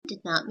did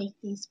not make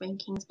these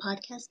rankings.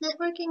 Podcast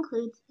Network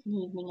includes An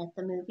Evening at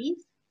the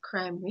Movies,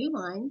 Crime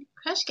Rewind,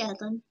 Crush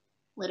Gadlin,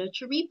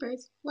 Literature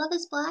Reapers, Love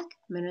is Black,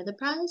 Men Are the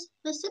Prize,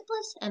 The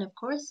Sipless, and of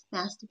course,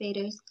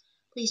 Masturbators.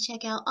 Please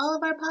check out all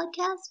of our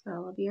podcasts for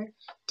all of your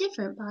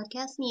different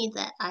podcast needs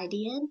at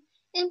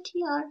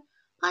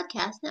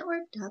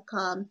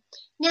idnmtrpodcastnetwork.com.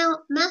 Now,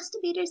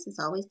 Masturbators is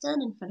always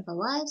done in front of a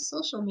live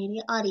social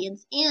media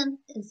audience and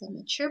is a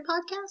mature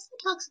podcast that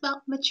talks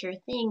about mature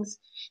things.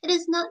 It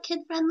is not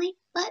kid-friendly,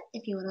 but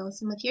if you want to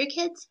listen with your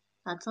kids,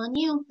 that's on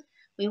you.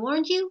 We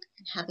warned you,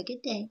 and have a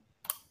good day.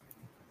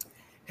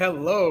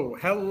 Hello.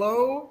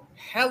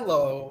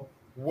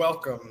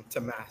 Welcome to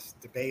Mass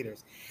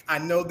Debaters. I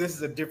know this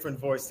is a different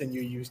voice than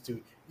you're used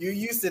to. You're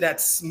used to that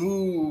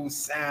smooth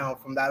sound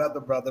from that other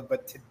brother,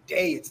 but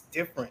today it's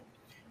different.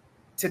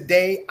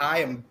 Today I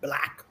am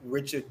Black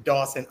Richard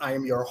Dawson. I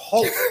am your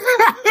host.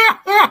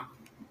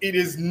 It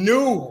is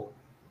new.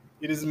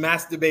 It is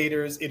Mass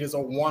Debaters. It is a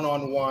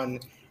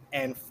one-on-one.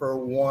 And for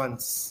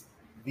once,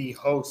 the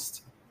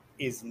host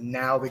is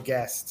now the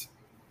guest.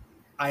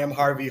 I am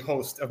Harvey,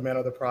 host of Men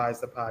Are the Prize,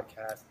 the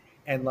podcast,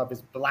 and Love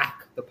is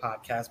Black, the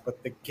podcast.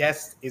 But the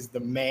guest is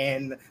the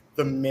man,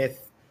 the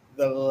myth,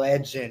 the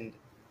legend.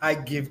 I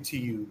give to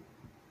you,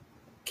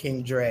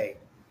 King Dre.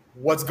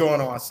 What's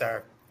going on,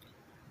 sir?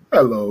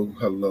 Hello.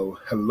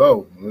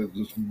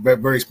 It's a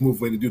very smooth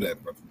way to do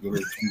that, brother.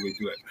 Very smooth way to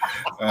do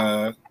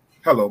that.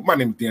 Hello, my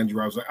name is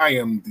Diandre. I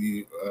am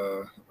the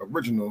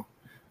original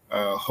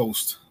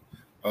host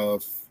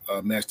of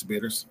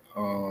Masturbators.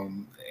 A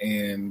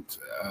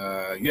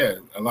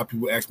lot of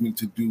people ask me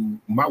to do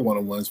my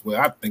one-on-ones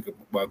where I think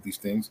about these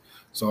things.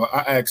 So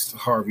I asked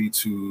Harvey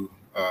to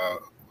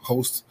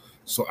host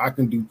so I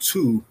can do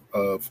two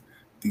of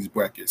these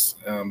brackets.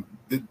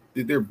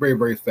 They're very,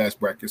 very fast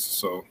brackets.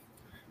 So,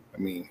 I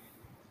mean,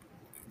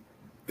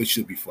 they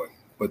should be fun.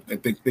 But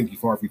thank you,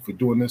 Harvey, for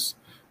doing this.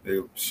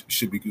 There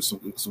should be some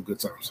good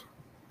times.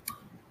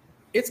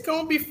 It's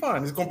going to be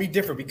fun. It's going to be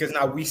different because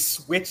now we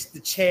switched the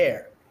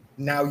chair.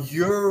 Now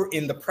you're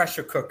in the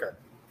pressure cooker.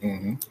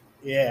 Mm-hmm.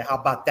 Yeah, how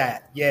about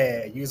that?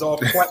 Yeah, you're all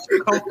quite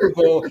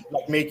comfortable,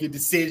 like make your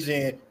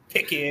decision,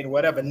 pick it,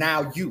 whatever.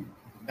 Now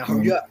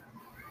hurry up.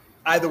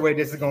 Either way,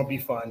 this is going to be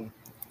fun.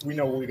 We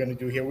know what we're going to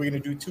do here. We're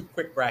going to do two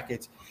quick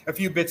brackets, a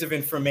few bits of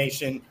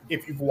information.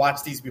 If you've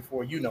watched these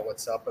before, you know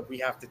what's up, but we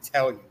have to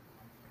tell you.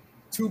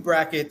 Two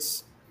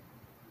brackets.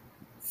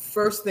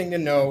 First thing to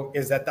know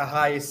is that the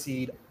highest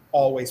seed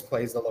always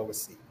plays the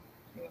lowest seed.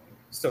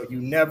 So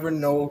you never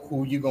know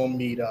who you're going to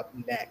meet up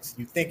next.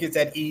 You think it's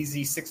that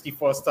easy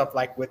 64 stuff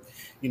like with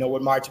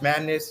March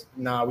Madness?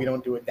 No, we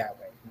don't do it that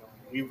way.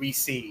 We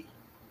reseed.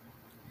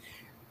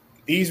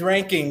 These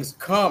rankings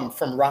come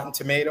from Rotten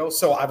Tomatoes.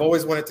 So I've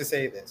always wanted to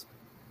say this.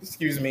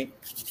 Excuse me.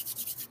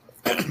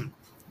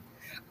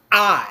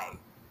 I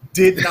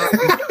did not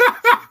make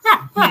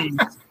these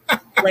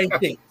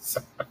rankings.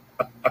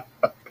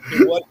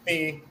 It wasn't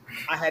me.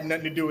 I had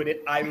nothing to do with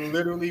it. I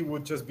literally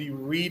would just be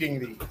reading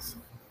these.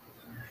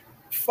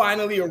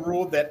 Finally, a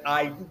rule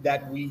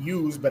that we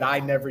use, but I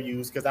never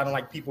use because I don't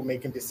like people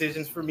making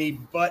decisions for me.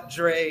 But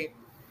Dre,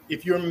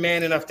 if you're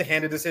man enough to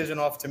hand a decision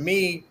off to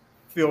me,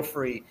 feel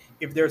free.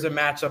 If there's a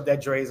matchup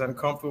that Dre is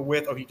uncomfortable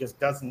with or he just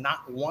does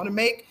not want to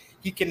make,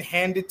 he can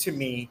hand it to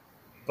me.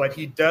 But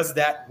he does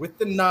that with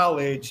the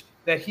knowledge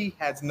that he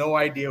has no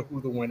idea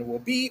who the winner will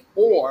be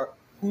or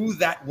who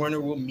that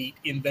winner will meet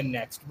in the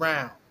next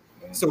round.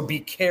 So be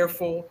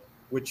careful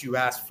what you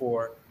ask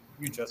for.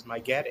 You just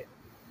might get it.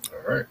 All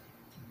right.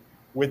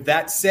 With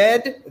that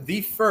said,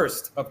 the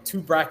first of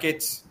two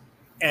brackets,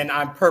 and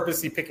I'm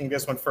purposely picking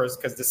this one first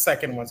because the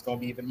second one's going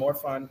to be even more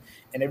fun,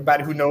 and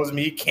everybody who knows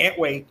me can't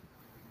wait.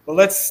 But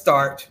let's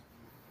start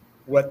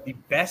with the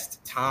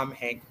best Tom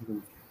Hanks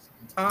movies.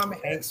 Tom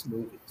Hanks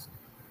movies.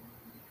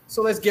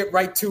 So let's get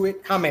right to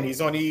it. How many?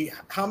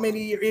 How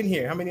many are in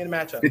here? How many in the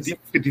matchup?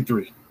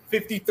 53.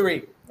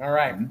 53. All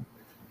right. Mm-hmm.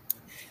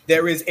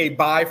 There is a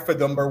bye for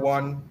number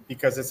one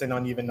because it's an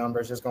uneven number.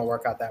 It's just going to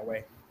work out that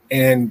way.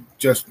 And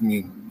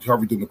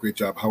Harvey doing a great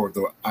job. However,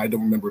 though, I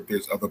don't remember if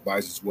there's other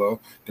buys as well.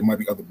 There might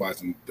be other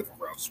buys in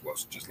different rounds as well.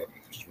 So just let me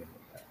remember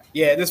that.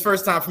 Yeah, this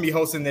first time for me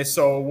hosting this,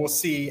 so we'll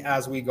see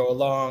as we go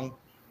along.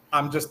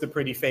 I'm just the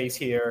pretty face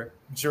here.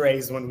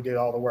 Dre's the one who did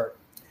all the work.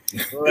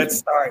 Let's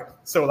start.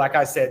 So, like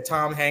I said,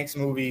 Tom Hanks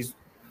movies,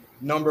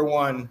 number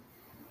one.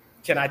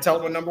 Can I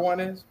tell what number one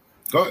is?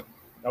 Go ahead.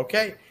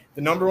 Okay.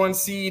 The number one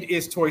seed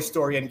is Toy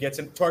Story and gets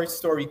in Toy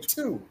Story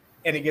 2,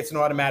 and it gets an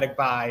automatic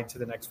bye to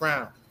the next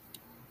round.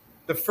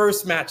 The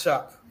first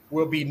matchup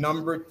will be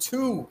number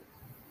 2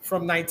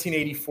 from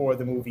 1984.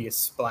 The movie is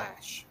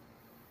Splash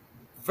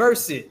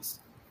versus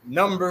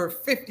number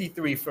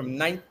 53 from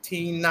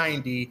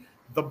 1990,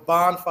 The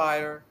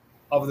Bonfire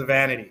of the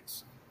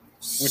Vanities,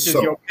 which is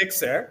your pick,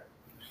 sir.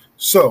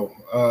 So,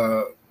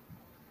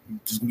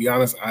 just to be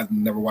honest, I've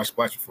never watched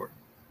Splash before.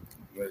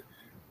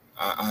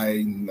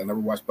 I never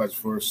watched Splash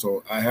before,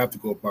 so I have to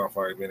go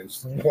Bonfire of the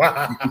Vanities.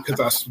 Wow.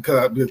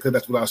 because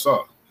that's what I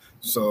saw.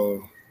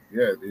 So,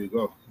 yeah, there you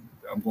go.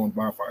 I'm going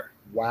Bonfire.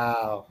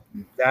 Wow.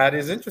 That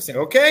is interesting.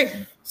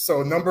 Okay.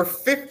 So number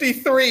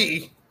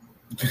 53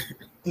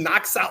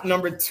 knocks out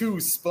number 2,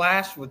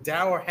 Splash with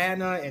Daryl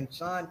Hannah and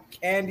John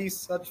Candy.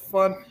 Such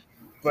fun.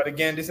 But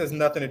again, this has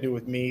nothing to do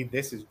with me.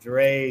 This is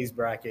Dre's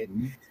bracket.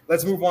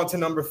 Let's move on to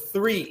number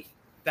 3.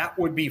 That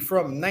would be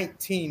from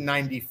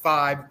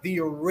 1995, the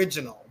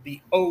original, the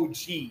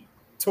OG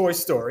Toy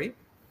Story,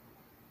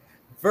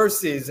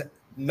 versus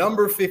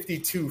number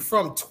 52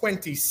 from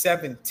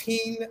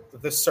 2017,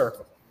 The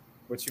Circle.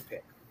 What you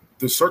pick?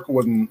 The Circle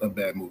wasn't a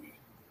bad movie,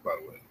 by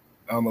the way.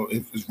 I don't know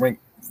if it's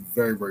ranked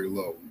very, very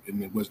low,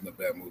 and it wasn't a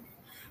bad movie.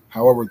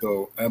 However,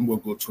 though, I'm going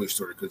to go Toy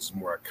Story because it's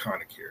more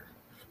iconic here.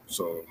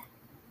 So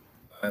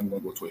I'm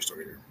going to go Toy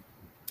Story here.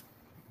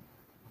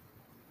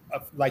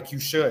 Like you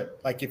should.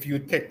 Like if you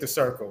had picked The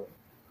Circle,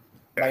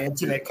 my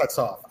internet cuts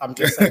off. I'm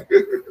just saying,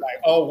 like,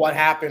 oh, what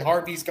happened?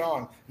 Harvey's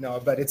gone.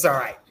 No, but it's all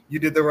right. You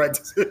did the right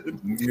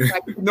decision.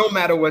 Like, no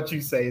matter what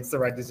you say, it's the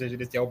right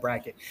decision. It's your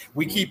bracket.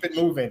 We keep it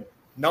moving.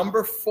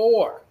 Number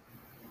 4,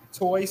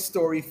 Toy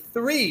Story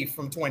 3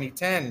 from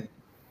 2010,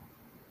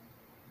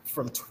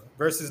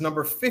 versus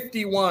number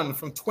 51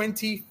 from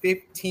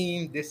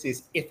 2015. This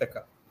is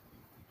Ithaca.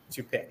 What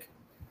you pick?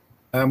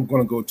 I'm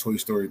going to go Toy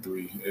Story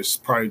 3. It's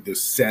probably the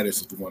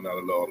saddest of the one out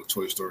of all the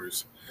Toy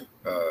Stories.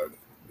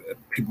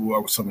 People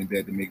always tell me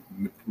that to make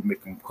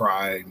them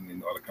cry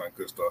and all that kind of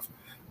good stuff.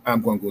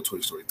 I'm going to go Toy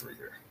Story 3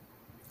 here.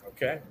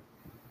 Okay.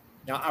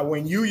 Now,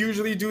 when you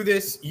usually do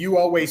this, you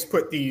always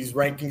put these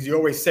rankings. You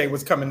always say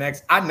what's coming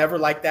next. I never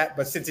like that,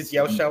 but since it's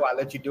your show, I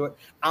let you do it.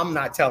 I'm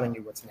not telling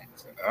you what's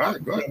next. All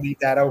right, go ahead. Leave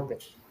that open.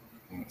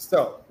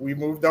 So we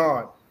moved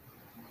on.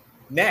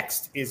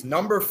 Next is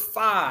number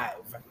 5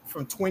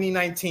 from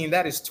 2019.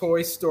 That is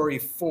Toy Story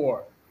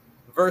 4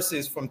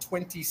 versus from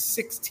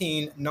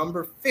 2016,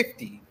 number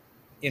 50,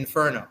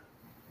 Inferno.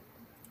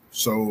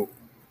 So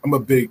I'm a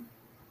big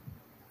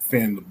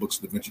fan of the books,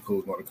 Da Vinci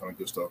Code, and all that kind of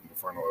good stuff,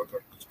 Inferno, all that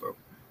kind of good stuff.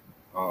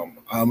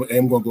 I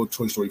am going to go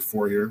Toy Story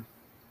 4 here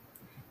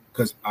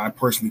because I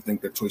personally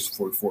think that Toy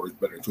Story 4 is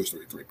better than Toy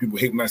Story 3. People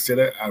hate when I say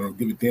that. I don't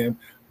give a damn.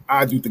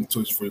 I do think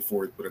Toy Story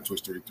 4 is better than Toy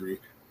Story 3.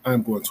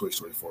 I'm going Toy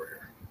Story 4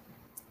 here.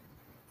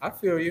 I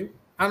feel you.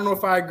 I don't know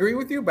if I agree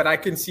with you, but I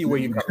can see where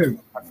you're coming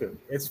from. I feel you.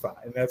 It's fine.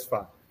 That's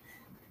fine.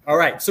 All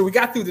right. So we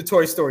got through the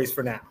Toy Stories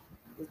for now.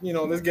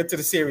 Let's get to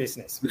the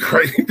seriousness.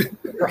 Right.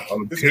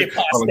 Let's get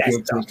past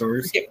that stuff.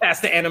 Let's get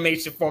past the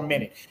animation for a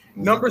minute.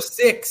 Number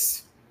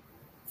 6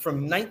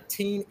 from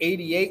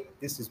 1988.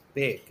 This is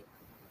big.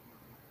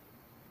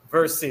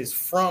 Versus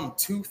from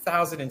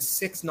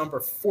 2006, number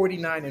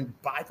 49.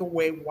 And by the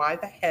way, why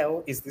the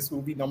hell is this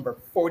movie number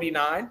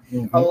 49?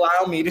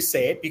 Allow me to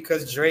say it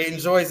because Dre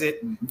enjoys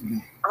it.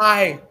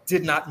 I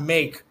did not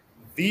make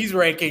these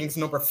rankings.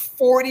 Number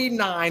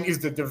 49 is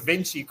the Da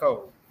Vinci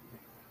Code.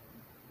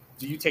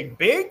 Do you take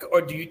Big or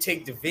do you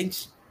take Da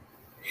Vinci?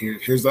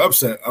 Here's the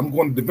upset. I'm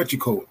going to Da Vinci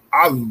Code.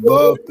 I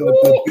love the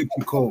Da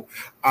Vinci Code.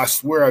 I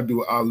swear I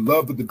do. I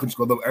love the Da Vinci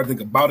Code. I love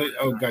everything about it.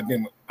 Oh,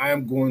 goddamn it. I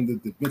am going to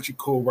the Da Vinci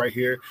Code right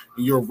here.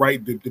 And you're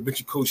right. The Da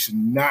Vinci Code should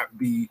not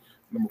be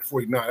number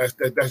 49.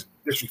 That's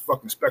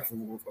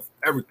disrespectful of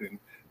everything.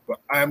 But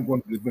I am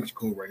going to the Da Vinci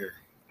Code right here.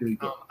 There you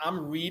go.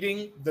 I'm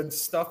reading the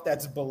stuff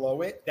that's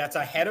below it, that's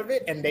ahead of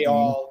it, and they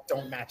all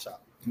don't match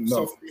up. No.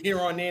 So from here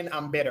on in,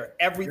 I'm bitter.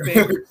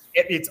 Everything,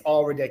 it's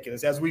all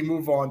ridiculous. As we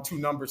move on to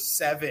number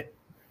 7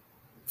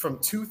 from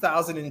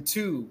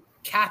 2002,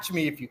 Catch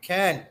Me If You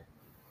Can,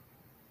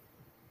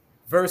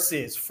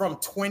 versus from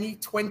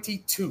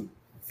 2022.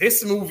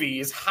 This movie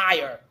is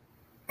higher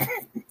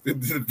than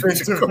Da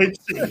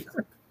Vinci.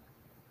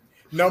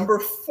 Number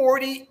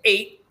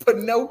 48,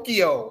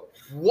 Pinocchio.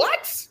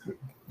 What?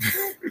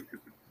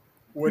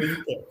 What do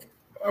you think?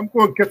 I'm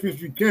going to Catch Me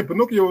If You Can.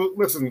 Pinocchio,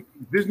 listen,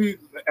 Disney,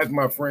 as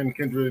my friend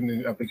Kendra,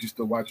 and I think she's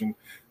still watching,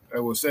 I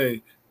will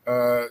say,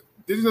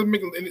 Disney doesn't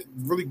make any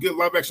really good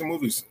live-action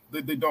movies.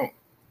 They don't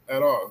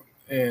at all.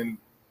 And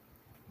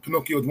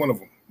Pinocchio is one of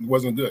them. It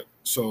wasn't good.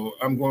 So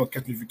I'm going to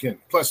Catch Me If You Can.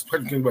 Plus,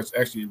 Catch Me If You Can was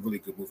actually a really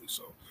good movie.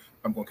 So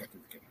I'm going to Catch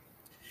Me If You Can.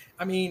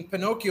 I mean,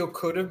 Pinocchio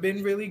could have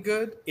been really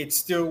good. It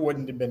still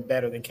wouldn't have been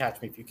better than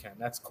Catch Me If You Can.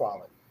 That's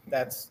quality.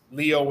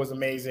 Leo was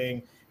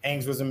amazing.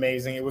 Hanks was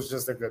amazing. It was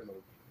just a good movie.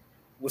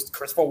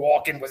 Christopher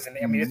Walken was in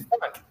there. I mean, it's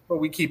fun, but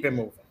we keep it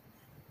moving.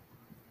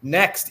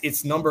 Next,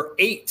 it's number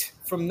 8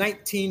 from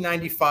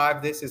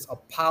 1995. This is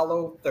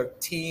Apollo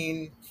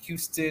 13,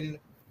 Houston.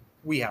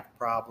 We have a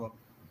problem.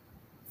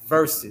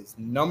 Versus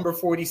number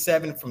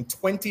 47 from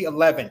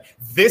 2011.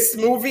 This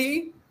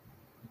movie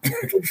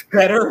is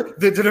better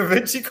than the Da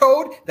Vinci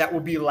Code. That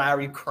would be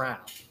Larry Crown.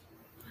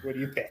 What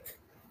do you pick?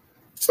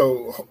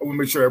 So I want to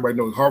make sure everybody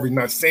knows Harvey's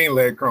not saying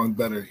Larry Crown's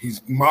better.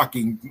 He's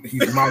mocking.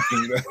 You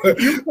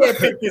can't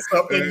pick this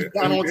up and you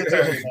don't want to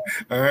tell me.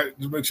 All right,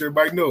 just make sure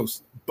everybody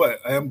knows. But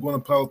I am going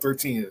to Apollo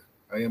 13 here.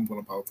 I am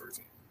going to Apollo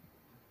 13.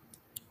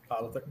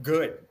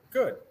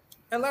 Good.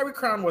 And Larry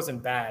Crown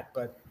wasn't bad,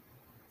 but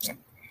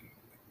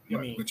I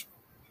mean,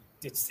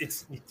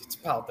 it's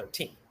Apollo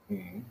 13.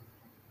 Mm-hmm.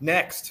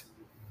 Next,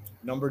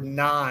 number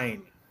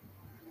 9,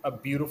 A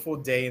Beautiful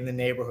Day in the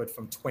Neighborhood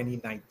from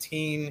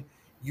 2019.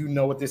 You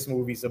know what this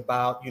movie's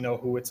about. You know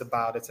who it's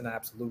about. It's an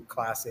absolute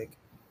classic.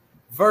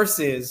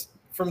 Versus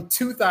from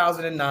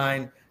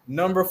 2009,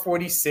 number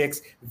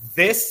 46.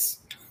 This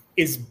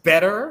is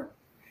better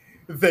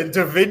than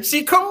Da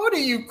Vinci Code. Are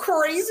you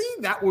crazy?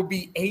 That would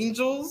be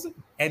Angels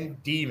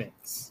and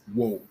Demons.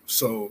 Whoa.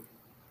 So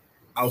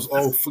I was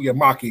all for your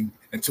mocking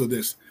until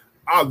this.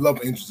 I love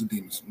Angels and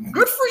Demons.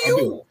 Good for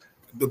you.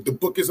 The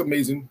book is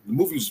amazing. The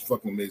movie is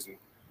fucking amazing.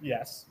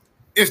 Yes.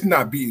 It's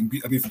not beating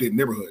I mean, for the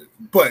neighborhood,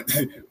 but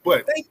Thank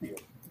you.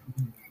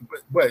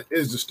 But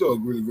it's still a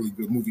really, really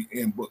good movie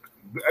and book.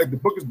 The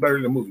book is better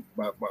than the movie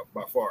by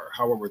far.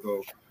 However,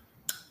 though,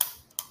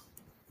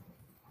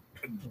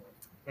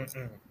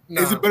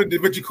 No. is it better than Da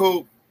Vinci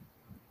Code?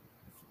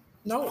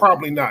 No.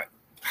 Probably not.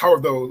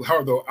 However,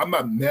 though, I'm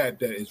not mad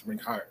that it's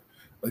ranked higher.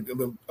 Like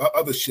the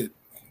other shit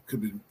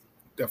could be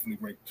definitely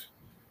ranked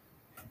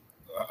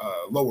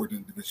lower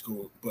than Da Vinci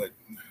Code, but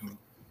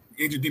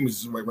Age of Demons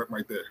is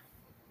right there.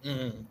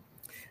 Mm-hmm.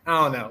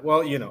 I don't know.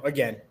 Well,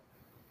 again,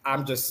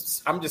 I'm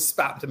just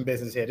spouting some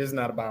business here. This is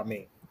not about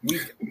me. We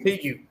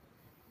continue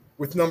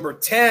with number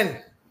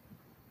 10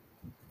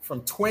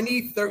 from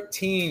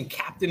 2013,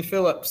 Captain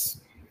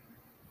Phillips,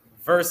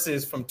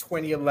 versus from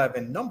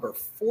 2011, number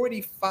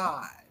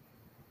 45.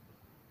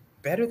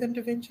 Better than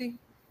Da Vinci?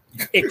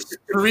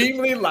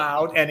 Extremely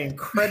loud and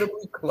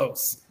incredibly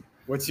close.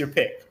 What's your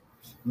pick?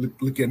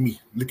 Look at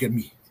me.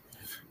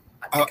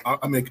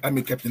 I'm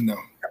a captain now.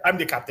 I'm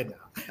the captain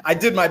now. I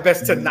did my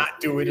best to not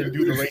do it and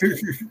do the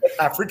racist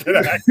African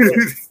accent.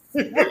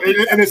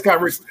 In this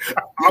conversation,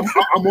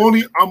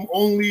 I'm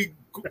only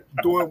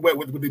doing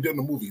what they did in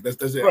the movie.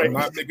 That's it. Right. I'm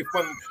not making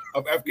fun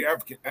of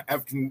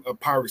African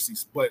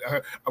piracies, but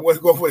I'm going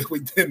to go for what they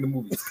did in the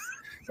movies.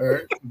 All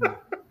right.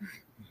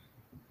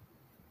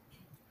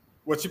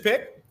 What's your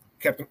pick?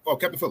 Captain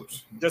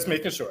Phillips. Just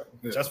making sure.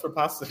 Yeah.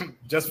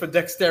 Just for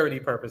dexterity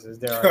purposes.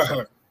 There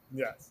are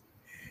yes.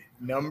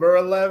 Number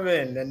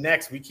 11. The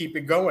next, we keep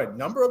it going.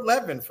 Number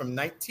 11 from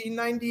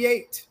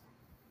 1998,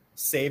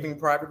 Saving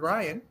Private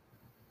Ryan.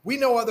 We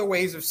know other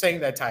ways of saying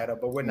that title,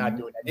 but we're not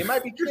doing that. There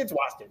might be kids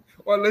watching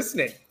or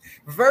listening.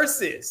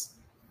 Versus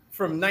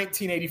from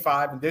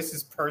 1985, and this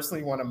is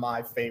personally one of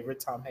my favorite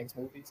Tom Hanks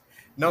movies.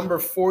 Number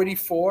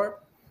 44.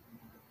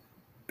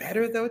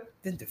 Better though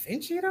than Da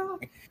Vinci, though?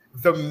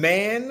 The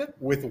Man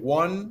with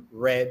One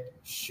Red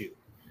Shoe.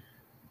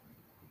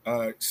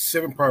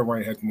 Saving Private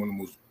Ryan has one of the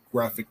most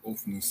graphic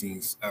opening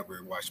scenes I've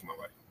ever watched in my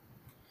life.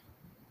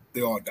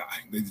 They all die.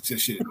 They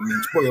just shit. I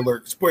mean, spoiler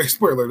alert.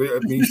 Spoiler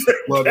alert. I mean,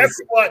 well, guess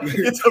what?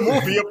 It's a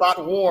movie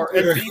about war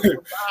and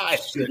people die.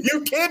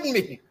 You kidding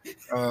me?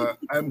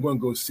 I'm going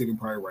to go Saving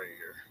Private Ryan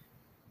here.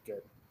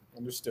 Good.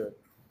 Understood.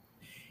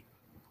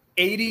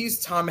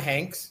 80s Tom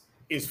Hanks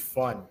is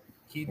fun.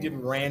 He did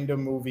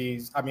random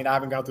movies. I mean, I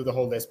haven't gone through the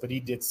whole list, but he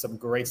did some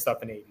great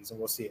stuff in the 80s, and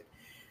we'll see it.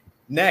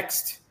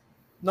 Next,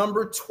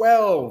 number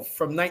 12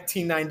 from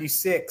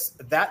 1996,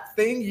 That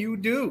Thing You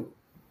Do,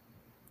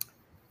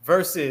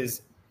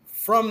 versus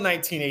from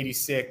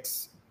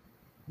 1986,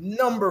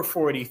 number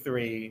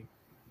 43,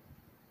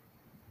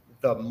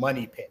 The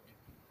Money Pit.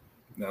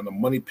 Now, The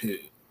Money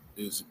Pit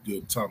is a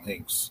good Tom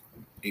Hanks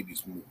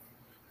 80s movie.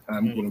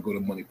 I'm going to go to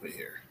Money Pit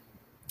here.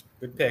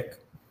 Good pick.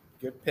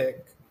 Good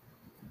pick.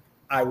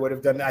 I would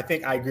have done. I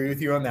think I agree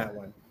with you on that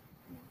one.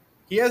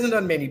 He hasn't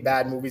done many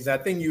bad movies.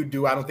 That Thing You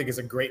Do, I don't think is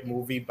a great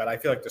movie, but I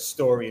feel like the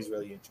story is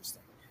really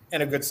interesting.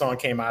 And a good song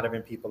came out of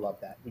it. People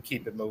love that. We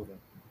keep it moving.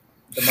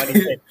 The Money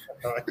Pit.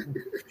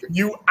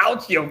 You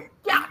out your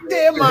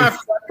goddamn mind.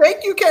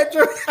 Thank you,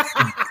 Kendra.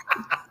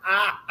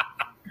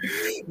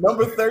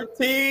 Number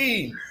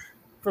 13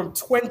 from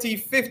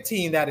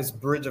 2015. That is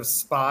Bridge of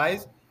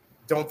Spies.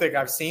 Don't think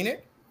I've seen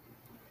it.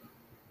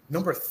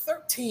 Number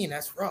 13.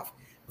 That's rough.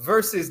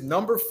 Versus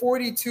number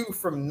 42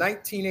 from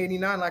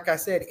 1989. Like I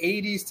said,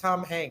 80s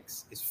Tom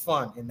Hanks is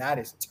fun, and that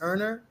is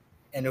Turner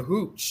and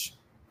Hooch.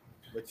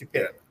 What you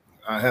pick?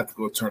 I have to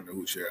go Turner and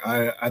Hooch here.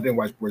 I didn't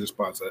watch Bridge of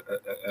Spies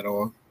at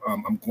all.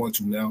 I'm going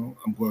to now.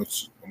 I'm going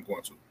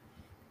to,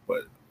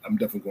 but I'm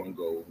definitely going to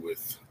go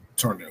with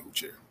Turner and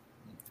Hooch here.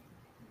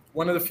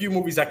 One of the few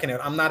movies I can.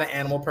 I'm not an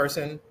animal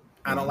person.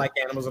 I don't like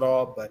animals at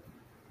all, but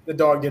the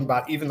dog didn't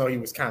bother, even though he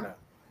was kind of,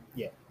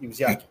 he was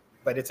yucky.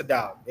 But it's a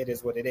dog. It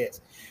is what it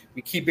is.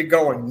 We keep it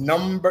going.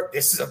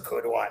 This is a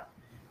good one.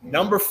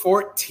 Number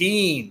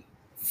 14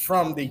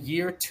 from the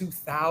year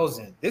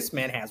 2000. This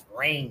man has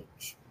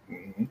range.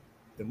 Mm-hmm.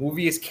 The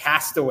movie is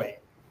Castaway.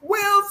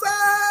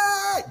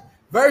 Wilson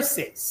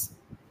versus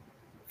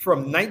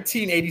from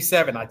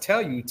 1987. I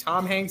tell you,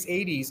 Tom Hanks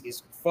 80s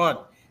is fun.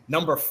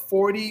 Number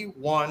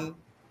 41,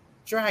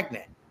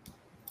 Dragnet.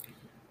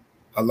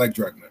 I like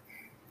Dragnet.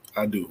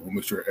 I do. I'll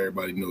make sure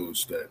everybody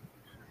knows that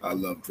I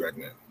love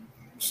Dragnet.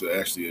 It's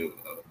actually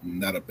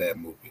not a bad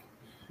movie.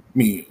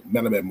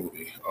 Not a bad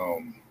movie.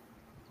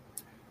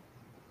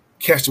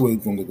 Castaway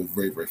is going to go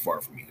very, very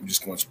far for me. I'm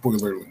just going to spoiler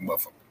alert like a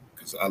motherfucker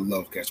because I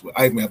love Castaway.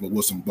 I even have a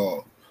Wilson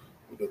ball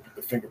with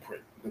the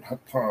fingerprint, the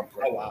palm print.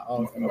 Oh,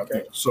 wow.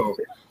 Okay.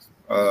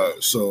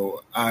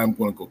 So I'm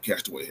going to go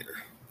Castaway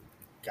here.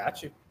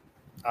 Got you.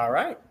 All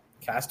right.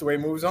 Castaway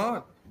moves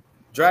on.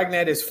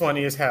 Dragnet is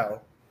funny as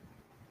hell.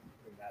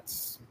 And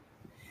that's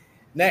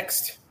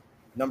next.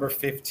 Number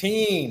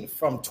 15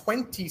 from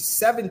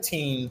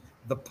 2017,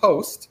 The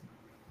Post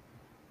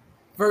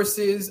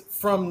versus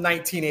from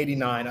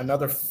 1989,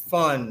 another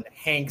fun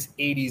Hanks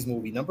 80s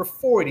movie. Number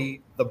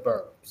 40, The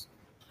Burbs.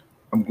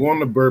 I'm going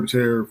to Burbs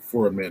here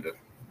for Amanda.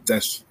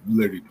 That's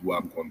literally why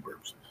I'm going to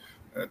Burbs.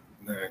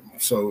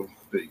 So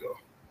there you go.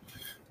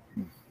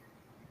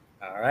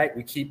 All right,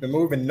 we keep it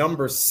moving.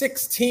 Number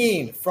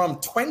 16 from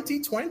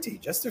 2020,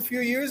 just a few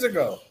years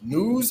ago,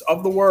 News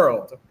of the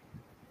World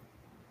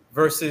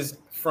versus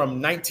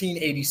from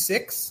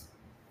 1986,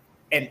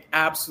 an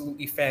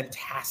absolutely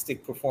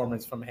fantastic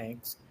performance from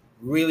Hanks,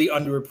 really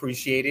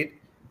underappreciated.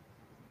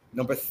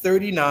 Number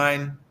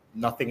 39,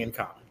 Nothing in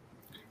Common.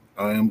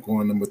 I am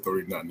going number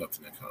 39,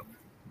 Nothing in Common.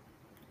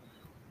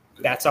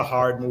 That's a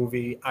hard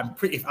movie. I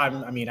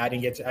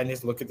didn't get to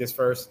look at this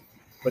first,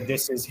 but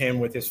this is him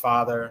with his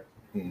father.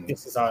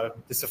 It's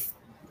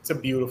a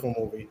beautiful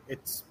movie.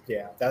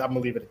 I'm gonna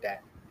leave it at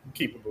that.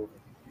 Keep it moving.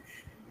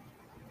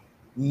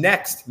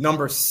 Next,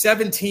 number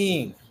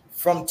 17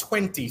 from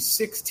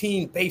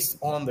 2016, based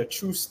on the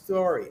true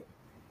story,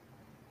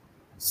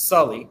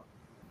 Sully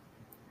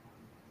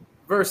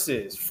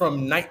versus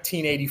from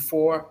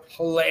 1984,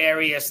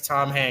 hilarious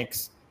Tom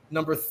Hanks,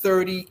 number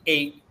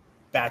 38,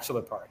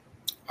 Bachelor Party.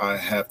 I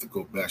have to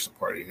go Bachelor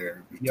Party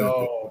here.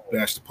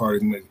 Bachelor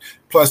Party.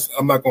 Plus,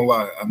 I'm not gonna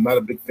lie, I'm not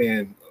a big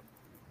fan.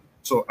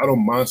 So I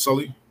don't mind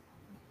Sully,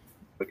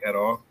 like at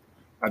all.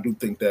 I do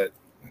think that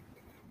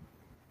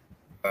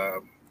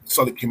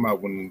Sully came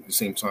out when the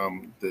same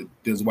time that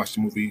Denzel watched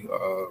the movie.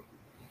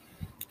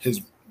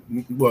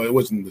 It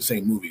wasn't the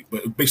same movie,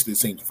 but basically the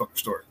same fucking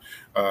story.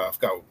 I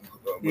forgot.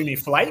 You mean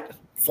Flight?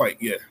 Flight,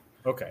 yeah.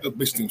 Okay.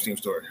 Basically the same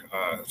story.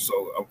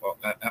 So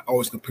I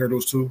always compare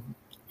those two.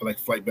 I like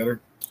Flight better.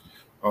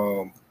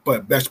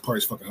 But Bachelor Party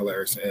is fucking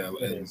hilarious and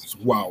it's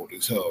wild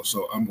as hell.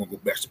 So I'm gonna go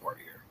Bachelor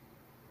Party here.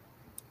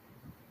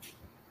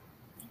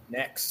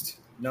 Next,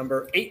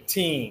 number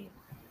 18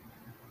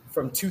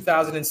 from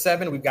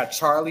 2007, we've got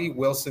Charlie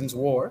Wilson's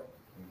War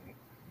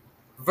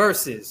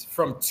versus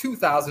from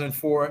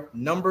 2004,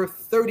 number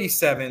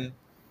 37,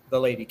 The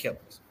Lady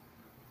Killers.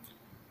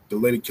 The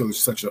Lady Killers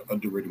is such an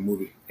underrated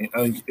movie, and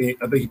I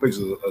think he plays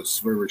a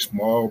very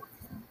small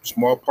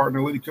part in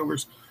The Lady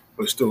Killers,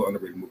 but it's still an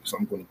underrated movie. So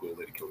I'm going to go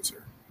Lady Killers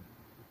here.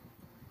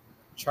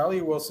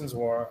 Charlie Wilson's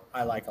War,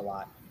 I like a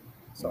lot,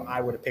 so I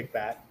would have picked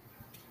that,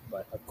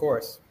 but of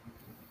course,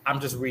 I'm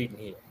just reading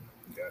here.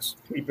 Yes.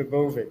 Keep it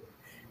moving.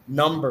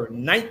 Number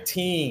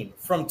 19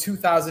 from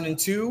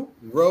 2002,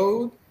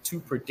 Road to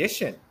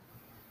Perdition.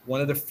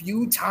 One of the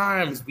few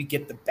times we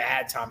get the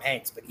bad Tom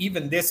Hanks, but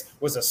even this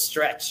was a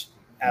stretch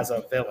as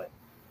a villain.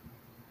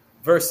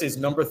 Versus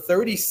number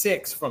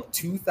 36 from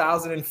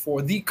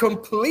 2004, the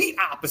complete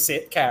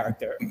opposite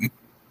character.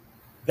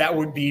 That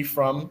would be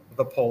from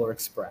The Polar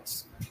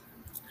Express.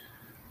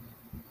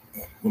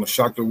 I'm going to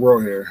shock the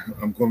world here.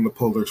 I'm going to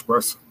Polar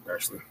Express,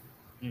 actually.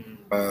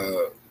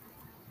 Polar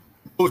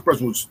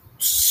Express was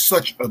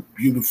such a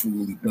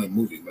beautifully done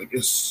movie. Like,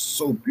 it's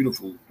so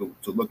beautiful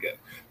to look at.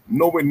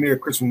 Nowhere near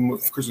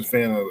Christmas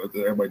fan.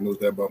 Everybody knows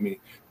that about me.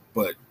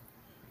 But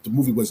the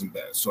movie wasn't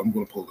bad, so I'm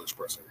going to Polar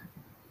Express here.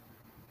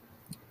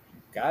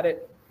 Got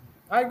it.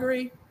 I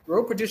agree.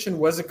 Road Perdition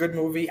was a good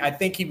movie. I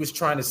think he was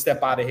trying to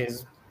step out of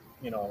his,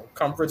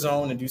 comfort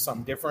zone and do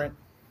something different.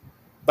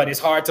 But it's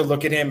hard to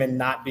look at him and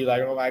not be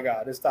like, oh my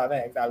God, it's Tom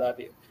Hanks. I love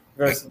you.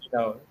 Versus,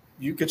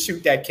 you could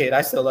shoot that kid.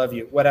 I still love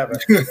you. Whatever.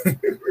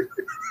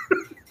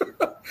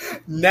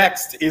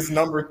 Next is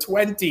number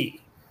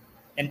 20,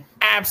 an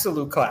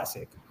absolute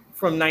classic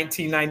from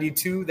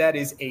 1992. That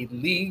is A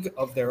League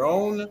of Their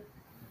Own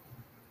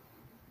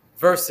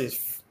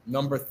versus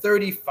number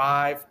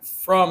 35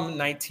 from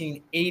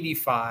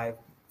 1985,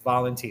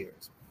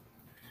 Volunteers.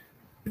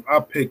 If I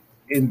pick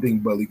anything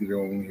but League of Their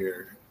Own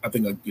here, I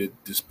think I'd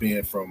get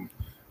disbanded from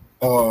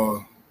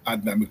I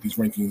did not make these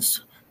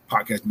rankings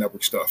podcast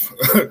network stuff.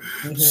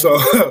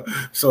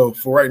 So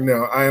for right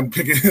now, I am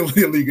picking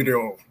League of Their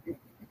Own.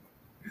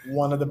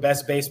 One of the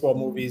best baseball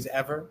movies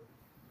ever.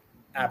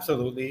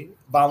 Absolutely.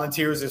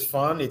 Volunteers is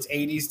fun. It's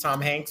 80s Tom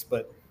Hanks,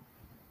 but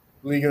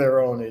League of Their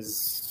Own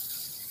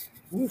is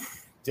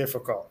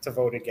difficult to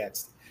vote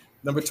against.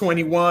 Number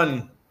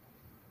 21,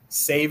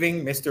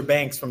 Saving Mr.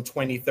 Banks from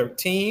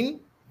 2013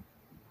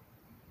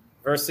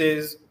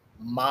 versus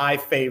my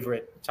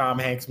favorite Tom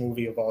Hanks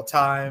movie of all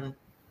time.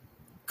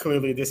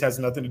 Clearly, this has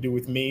nothing to do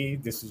with me.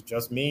 This is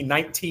just me.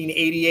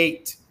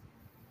 1988,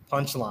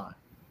 Punchline.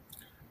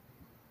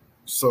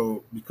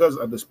 So, because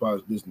I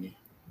despise Disney,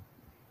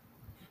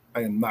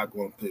 I am not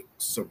going to pick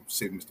Save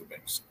Mr.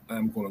 Banks. I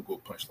am going to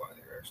go Punchline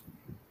here, actually.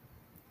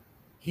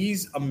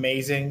 He's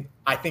amazing.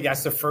 I think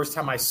that's the first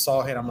time I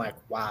saw him. I'm like,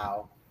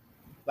 wow.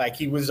 Like,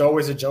 he was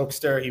always a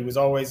jokester. He was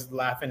always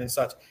laughing and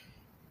such.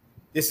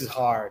 This is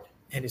hard,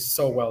 and it's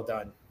so well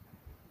done.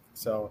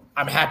 So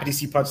I'm happy to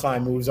see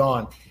Punchline moves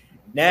on.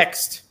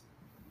 Next,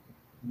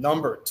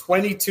 number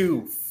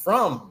 22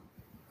 from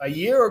a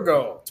year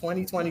ago,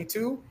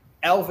 2022,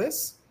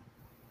 Elvis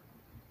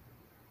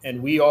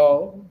And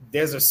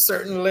there's a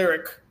certain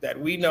lyric that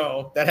we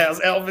know that has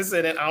Elvis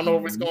in it. I don't know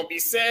if it's going to be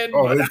said.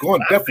 Oh, it's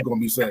definitely going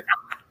to be said.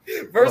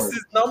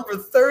 Versus number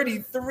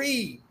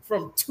 33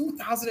 from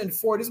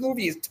 2004. This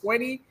movie is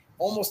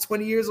almost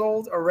 20 years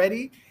old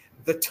already.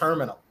 The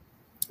Terminal.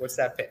 What's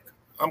that pick?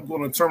 I'm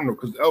going to Terminal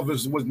because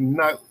Elvis was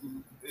not.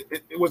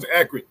 It wasn't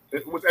accurate.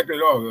 It wasn't accurate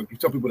at all. You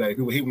tell people that.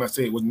 People hate when I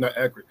say it was not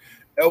accurate.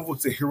 Elvis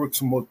was a hero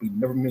to most, but he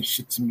never meant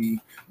shit to me.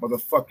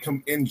 Motherfuck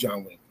him in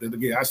John Wayne.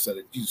 Again, I said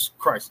it. Jesus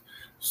Christ.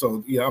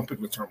 So, yeah, I'm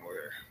picking The Terminal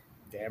here.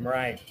 Damn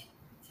right.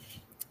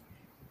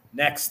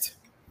 Next.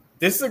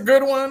 This is a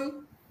good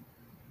one.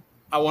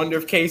 I wonder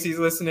if Casey's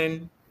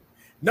listening.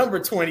 Number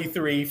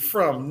 23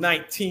 from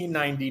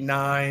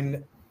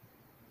 1999,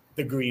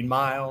 The Green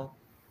Mile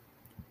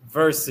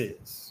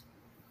versus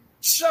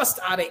just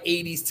out of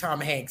 80s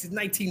Tom Hanks. It's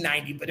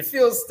 1990, but it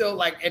feels still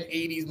like an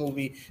 80s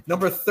movie.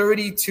 Number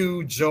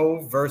 32,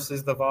 Joe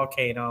versus the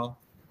Volcano.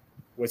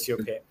 What's your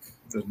pick?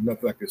 There's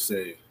nothing I could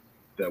say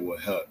that will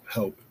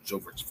help Joe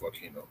versus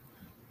Volcano.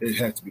 It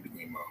has to be The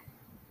Green Mile.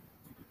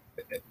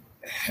 It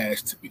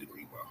has to be The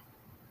Green Mile.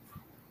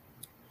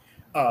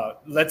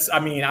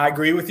 I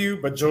agree with you,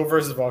 but Joe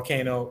versus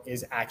Volcano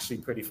is actually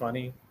pretty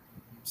funny.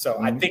 So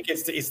I think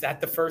is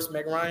that the first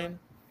Meg Ryan?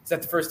 Is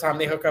that the first time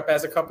they hook up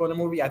as a couple in the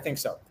movie? I think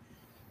so.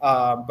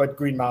 But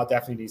Green Mile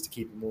definitely needs to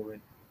keep it moving.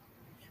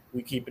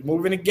 We keep it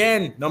moving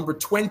again. Number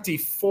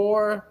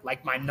 24,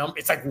 like my number,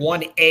 it's like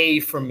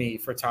 1A for me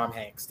for Tom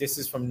Hanks. This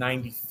is from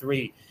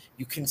 93.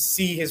 You can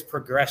see his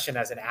progression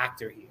as an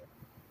actor here.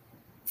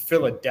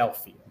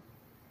 Philadelphia.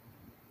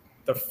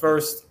 The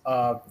first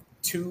of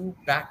two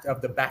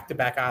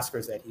back-to-back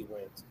Oscars that he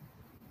wins.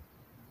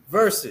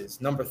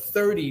 Versus number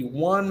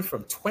 31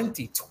 from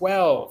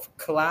 2012,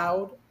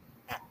 Cloud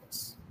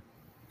Atlas.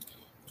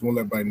 Just want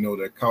to let everybody know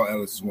that Cloud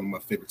Atlas is one of my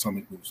favorite Tom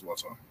Hanks movies of all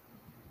time.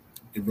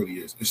 It really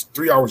is. It's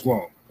 3 hours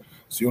long,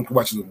 so you only can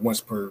watch it once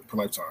per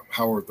lifetime.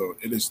 However, though,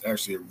 it is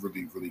actually a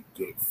really, really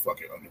good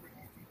fucking underrated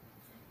movie.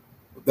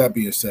 With that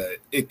being said,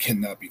 it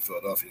cannot be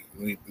Philadelphia.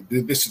 I mean,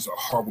 this is a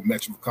horrible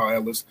match with Kyle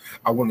Ellis.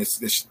 I want to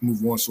see this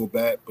move on so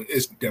bad, but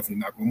it's definitely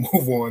not going to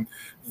move on.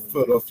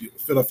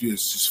 Philadelphia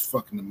is just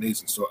fucking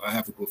amazing, so I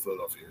have to go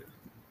Philadelphia.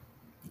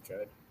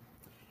 Good.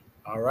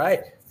 All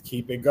right,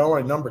 keep it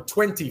going. Number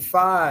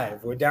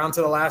 25. We're down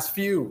to the last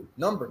few.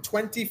 Number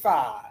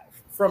 25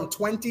 from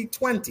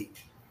 2020,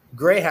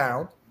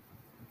 Greyhound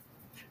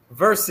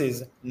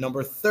versus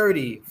number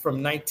 30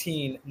 from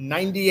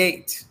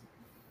 1998.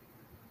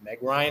 Meg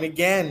Ryan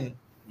again,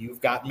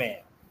 You've Got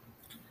Mail.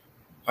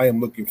 I am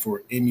looking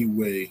for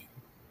any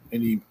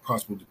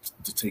possible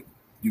to take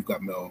You've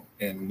Got Mail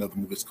and another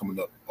movie that's coming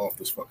up off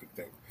this fucking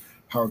thing.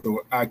 However,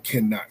 though, I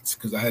cannot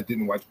because I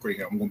didn't watch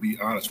Greyhound. I'm going to be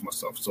honest with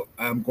myself. So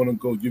I'm going to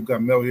go You've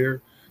Got Mail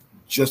here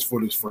just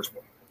for this first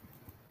one.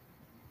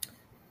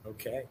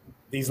 Okay.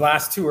 These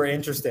last two are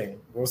interesting.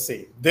 We'll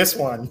see. This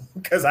one,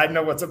 because I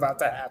know what's about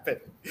to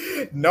happen.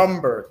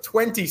 Number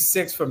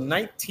 26 from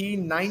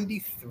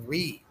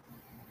 1993.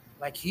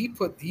 Like he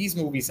put these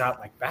movies out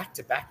like back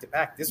to back to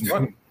back. This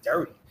one is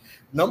dirty.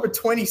 Number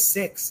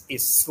 26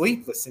 is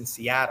Sleepless in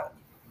Seattle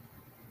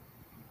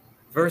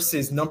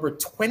versus number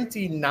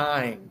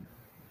 29,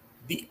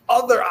 the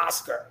other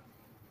Oscar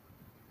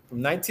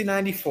from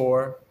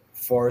 1994,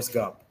 Forrest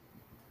Gump.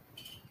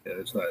 Yeah,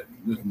 it's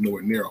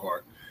nowhere near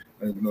hard.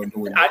 I know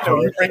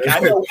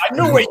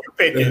where you're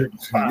picking.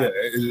 Yeah,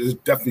 it's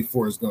definitely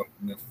Forrest Gump.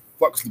 Man,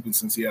 fuck Sleeping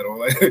in Seattle.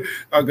 Like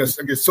I get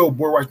so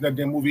bored watching that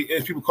damn movie.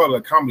 And people call it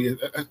a comedy.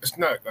 It's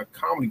not a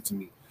comedy to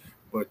me.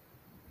 But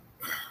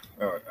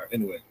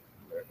anyway,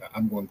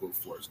 I'm going to go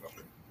Forrest Gump.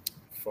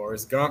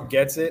 Forrest Gump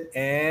gets it,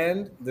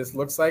 and this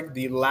looks like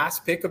the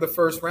last pick of the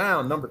first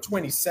round, number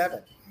 27.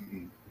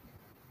 Mm-hmm.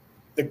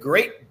 The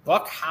Great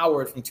Buck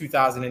Howard from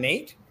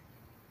 2008.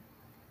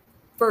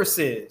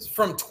 Versus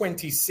from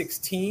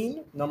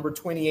 2016, number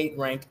 28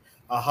 ranked,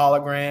 A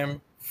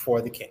Hologram for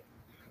the King.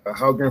 A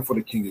Hologram for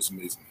the King is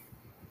amazing.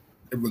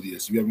 It really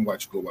is. If you haven't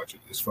watched it, go watch it.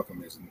 It's fucking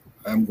amazing.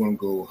 I'm going to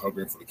go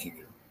Hologram for the King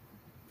here.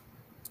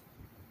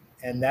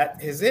 And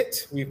that is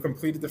it. We've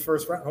completed the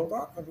first round. Hold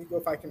on. Let me go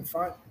if I can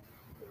find.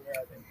 Where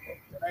are they?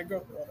 Did I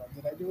go? Hold on.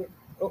 Did I do it?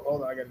 Oh,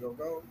 hold on. I got to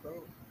go.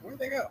 Where'd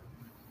they go?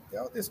 They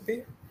all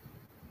disappeared.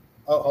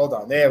 Oh, hold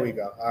on. There we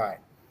go. All right.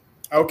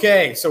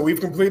 Okay. So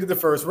we've completed the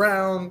first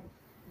round.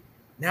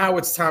 Now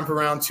it's time for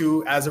round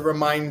two. As a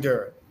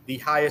reminder, the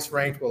highest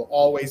ranked will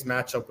always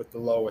match up with the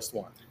lowest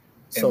one.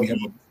 So we have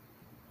a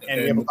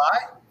bye?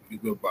 We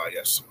have a bye,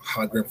 yes.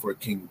 Hologram for a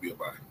King will be a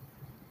bye.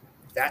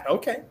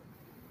 Okay.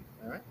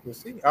 All right, we'll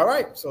see. All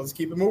right, so let's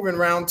keep it moving.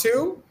 Round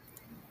two.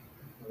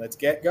 Let's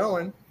get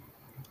going.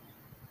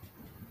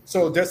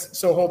 So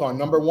hold on.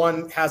 Number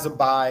one has a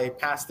bye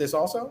past this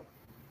also?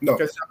 No.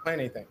 Because it's not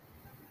playing anything.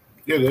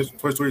 Yeah, there's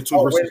Toy Story 2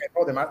 versus. Wait a minute,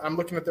 hold on. I'm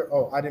looking at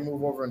I didn't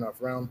move over enough.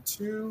 Round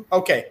two.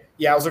 Okay.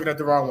 Yeah, I was looking at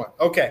the wrong one.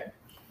 Okay.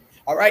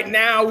 All right,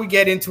 now we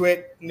get into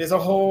it. And there's a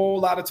whole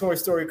lot of Toy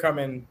Story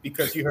coming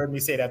because you heard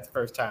me say that the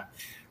first time.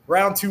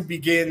 Round two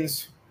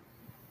begins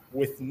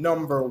with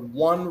number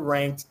one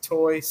ranked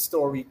Toy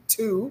Story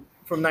 2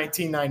 from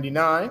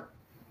 1999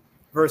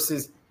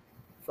 versus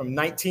from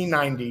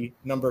 1990,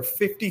 number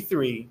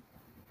 53,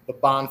 The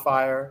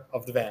Bonfire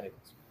of the Vanities.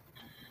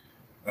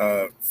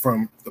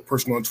 From the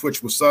person on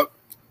Twitch, what's up?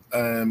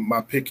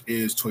 My pick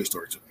is Toy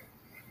Story 2.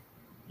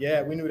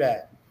 Yeah, we knew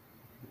that.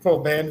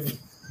 Poor man.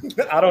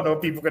 I don't know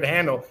if people could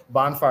handle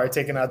Bonfire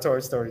taking out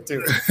Toy Story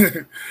 2.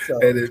 So.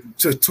 And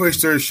Toy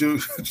Story should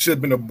have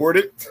been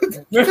aborted.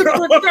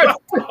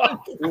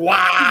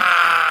 Wow.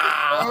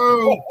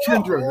 Oh,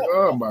 Kendra.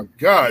 Oh, my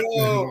God.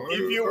 Yo,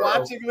 if you're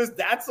watching this,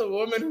 that's a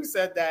woman who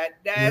said that.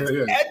 That's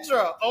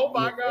Kendra. Oh,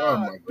 my God. Oh,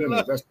 my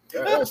goodness.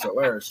 That's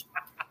hilarious.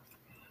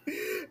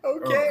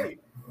 Okay.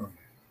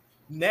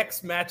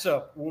 Next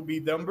matchup will be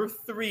number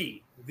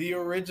 3, the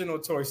original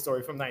Toy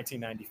Story from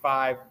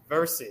 1995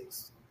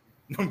 versus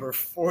number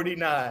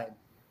 49,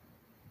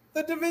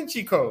 the Da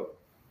Vinci Code.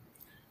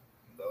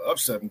 The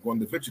upset, I'm going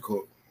Da Vinci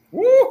Code.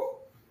 Woo!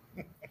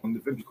 On Da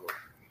Vinci Code.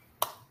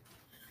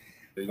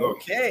 There you go.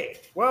 Okay.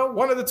 Well,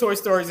 one of the Toy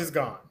Stories is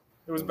gone.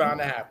 It was bound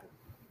to happen.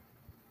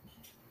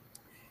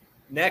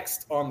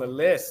 Next on the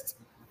list,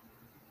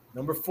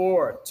 number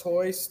 4,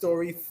 Toy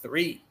Story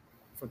 3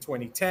 from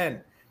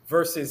 2010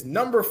 versus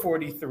number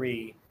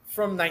 43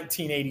 from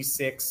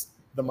 1986,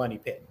 The Money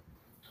Pit.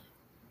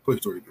 Toy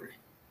Story 3.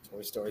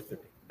 Toy Story 3.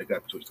 I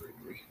got Toy Story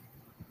 3.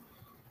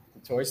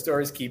 The Toy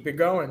Stories keep it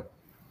going.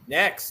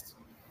 Next.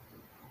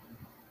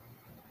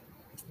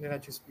 Did I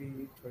just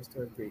be Toy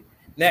Story 3?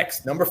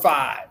 Next, number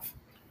 5.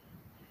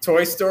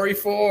 Toy Story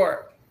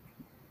 4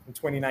 from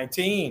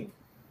 2019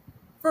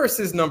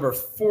 versus number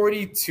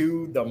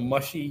 42, the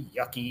mushy,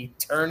 yucky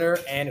Turner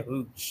and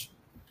Hooch.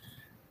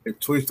 If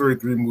Toy Story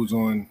 3 moves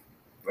on,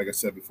 like I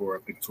said before, I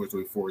think Toy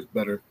Story 4 is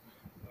better.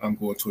 I'm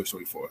going Toy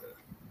Story 4 here.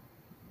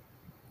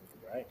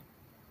 Right.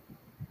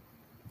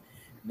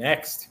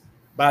 Next.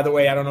 By the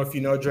way, I don't know if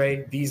you know,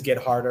 Dre, these get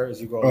harder as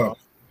you go along.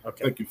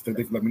 Okay. Thank you for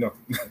letting me know.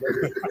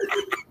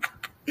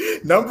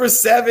 Number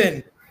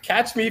 7,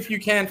 Catch Me If You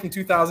Can from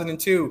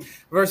 2002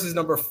 versus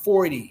number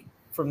 40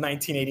 from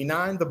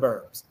 1989, The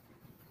Burbs.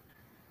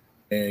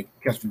 And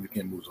Catch Me If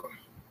You Can moves on.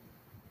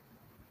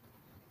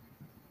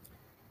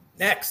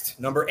 Next,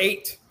 number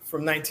 8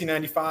 from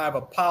 1995,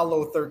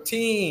 Apollo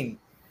 13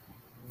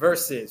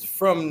 versus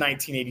from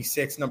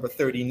 1986, number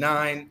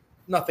 39,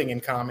 Nothing in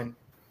Common.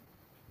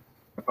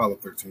 Apollo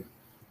 13.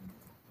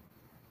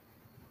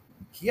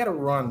 He had a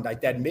run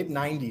like that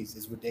mid-90s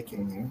is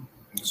ridiculous. Mm-hmm.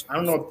 I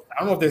don't know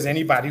if there's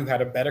anybody who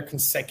had a better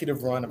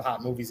consecutive run of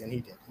hot movies than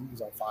he did. He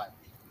was on fire.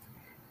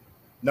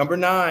 Number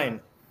 9,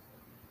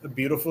 A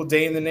Beautiful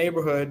Day in the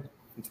Neighborhood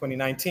in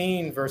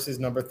 2019 versus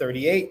number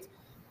 38,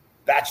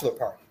 Bachelor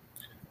Party.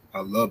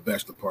 I love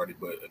Bachelor Party,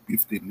 but A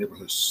Beautiful Day in the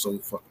Neighborhood is so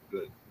fucking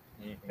good.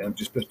 Mm-hmm. And I'm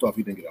just pissed off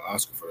he didn't get an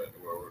Oscar for that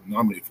or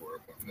nominated for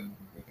it.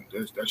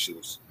 That shit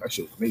was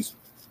amazing.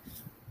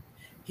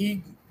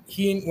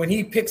 When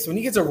he gets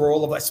a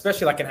role of,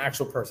 especially like an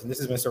actual person,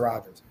 this is Mr.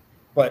 Rogers,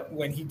 but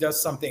when he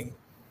does something,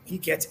 he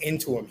gets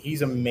into him.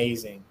 He's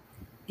amazing.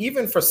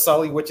 Even for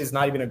Sully, which is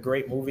not even a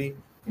great movie,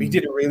 he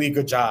did a really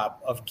good job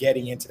of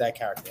getting into that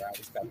character. I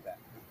respect that.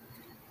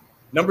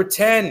 Number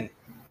 10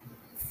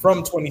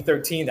 from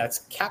 2013, that's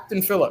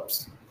Captain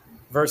Phillips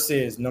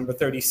versus number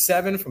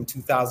 37 from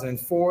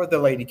 2004, The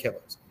Lady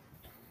Killers.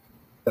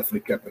 Definitely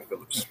Captain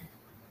Phillips.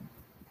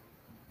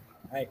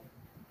 All right.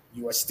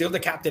 You are still the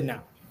captain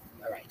now.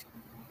 All right.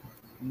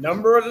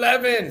 Number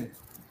 11,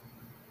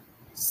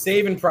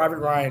 Saving Private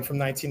Ryan from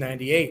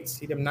 1998.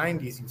 See them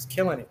 90s. He was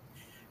killing it.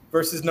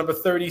 Versus number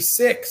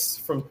 36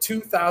 from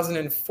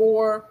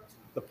 2004,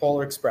 The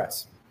Polar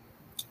Express.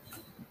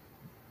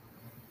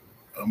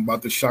 I'm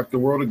about to shock the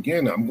world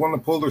again. I'm going to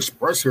Polar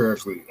Express here,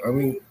 actually. I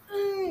mean,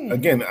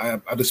 again,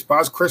 I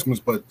despise Christmas,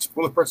 but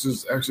Polar Express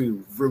is actually a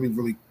really,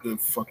 really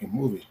good fucking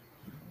movie.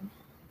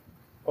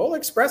 Polar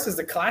Express is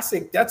a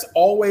classic. That's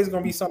always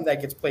going to be something that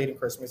gets played in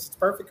Christmas. It's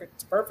perfect.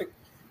 It's a perfect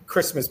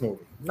Christmas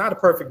movie. Not a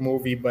perfect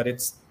movie, but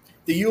it's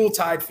the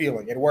Yuletide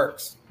feeling. It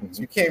works. Mm-hmm.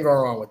 So you can't go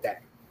wrong with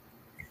that.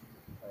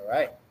 All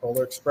right.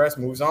 Polar Express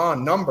moves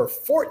on. Number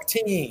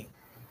 14,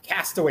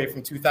 Castaway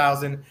from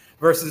 2000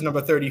 versus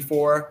number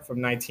 34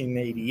 from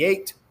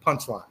 1988,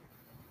 Punchline.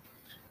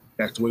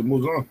 Castaway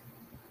moves on.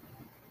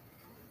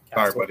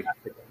 Castaway. Sorry,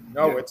 buddy.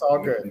 No, it's all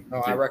good. No,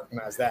 I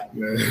recognize that.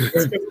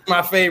 It's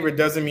my favorite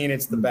doesn't mean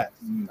it's the best.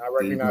 I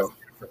recognize the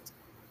difference.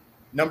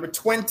 Number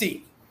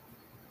 20,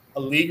 A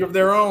League of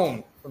Their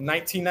Own from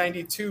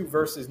 1992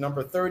 versus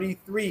number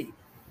 33,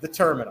 The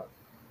Terminal.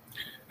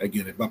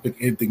 Again, if I pick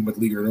anything but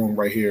League of Their Own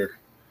right here,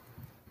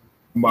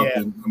 I'm out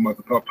the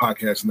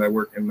podcast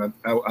network, and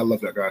I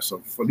love that guy.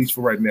 So at least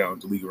for right now,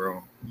 The League of Their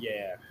Own.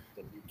 Yeah,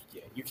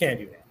 you can't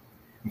do that.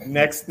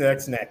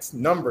 Next.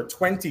 Number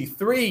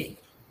 23,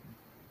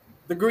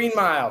 The Green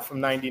Mile from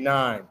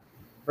 99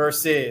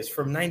 versus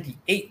from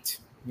 98,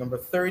 number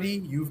 30,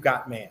 You've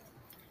Got Mail.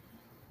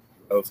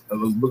 I was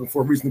looking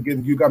for a reason to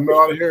get You Got Mail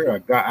out of here. I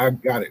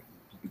got it.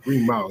 The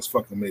Green Mile is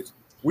fucking amazing.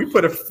 We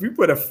put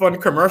a fun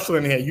commercial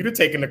in here. You'd have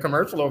taken the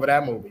commercial over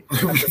that movie.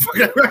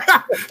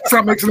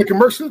 Stop making the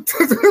commercial.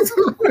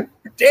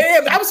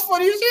 Damn, that was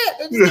funny as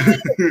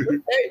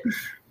shit.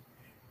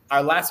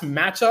 Our last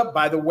matchup,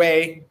 by the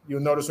way, you'll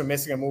notice we're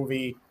missing a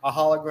movie. A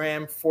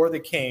Hologram for the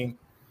King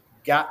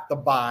got the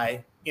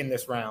bye in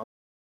this round.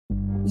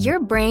 Your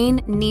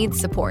brain needs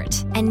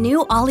support, and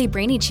new Ollie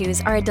Brainy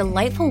Chews are a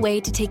delightful way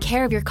to take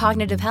care of your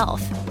cognitive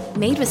health.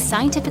 Made with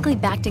scientifically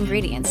backed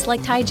ingredients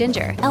like Thai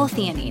ginger,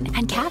 L-theanine,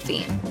 and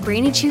caffeine,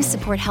 Brainy Chews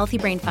support healthy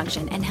brain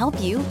function and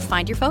help you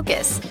find your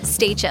focus,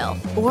 stay chill,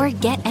 or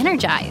get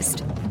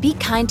energized. Be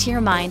kind to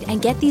your mind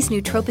and get these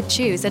nootropic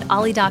chews at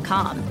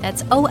ollie.com.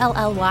 That's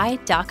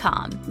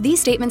OLLY.com. These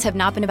statements have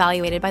not been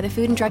evaluated by the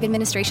Food and Drug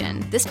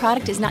Administration. This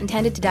product is not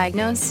intended to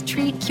diagnose,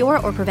 treat, cure,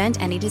 or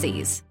prevent any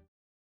disease.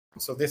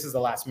 So this is the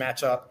last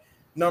matchup.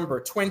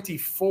 Number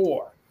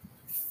 24,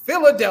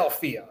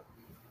 Philadelphia.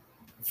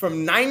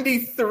 From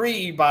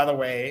 93, by the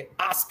way,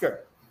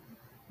 Oscar.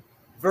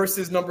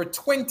 Versus number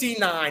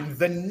 29,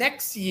 the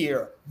next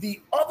year, the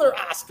other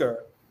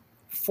Oscar,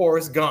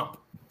 Forrest Gump.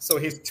 So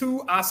his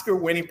 2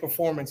 Oscar-winning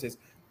performances.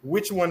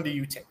 Which one do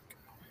you take?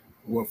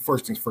 Well,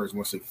 first things first, I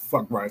want to say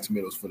fuck Rotten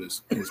Tomatoes for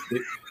this.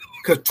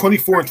 Because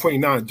 24 and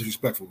 29 is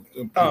disrespectful.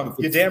 You're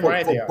damn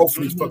right they are. Both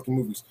of these fucking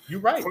movies. You're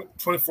right.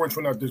 24 and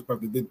 29 are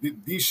disrespectful.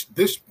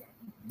 This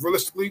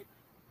realistically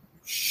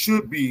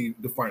should be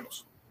the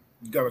finals.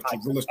 You got to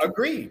realistic.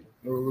 Agreed.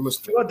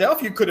 Realistic.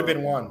 Philadelphia could have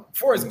been one.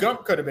 Forrest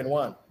Gump could have been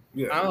one.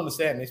 Yeah. I don't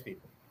understand these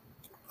people.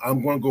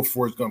 I'm going to go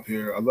Forrest Gump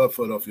here. I love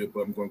Philadelphia, but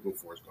I'm going to go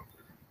Forrest Gump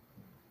here.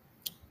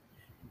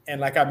 And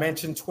like I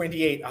mentioned,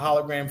 28, A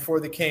Hologram for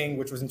the King,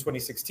 which was in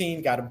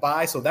 2016, got a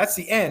bye. So that's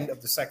the end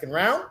of the second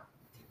round.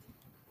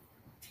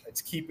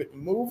 Let's keep it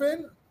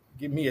moving.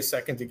 Give me a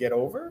second to get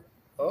over.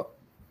 Oh,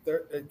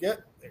 there you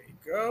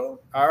go.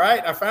 All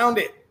right, I found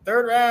it.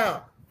 Third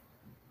round.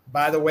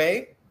 By the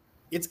way,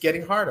 it's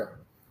getting harder.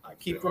 I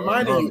keep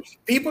reminding you.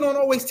 People don't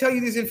always tell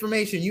you this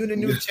information. You in the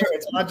new chair.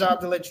 It's my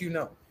job to let you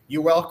know.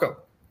 You're welcome.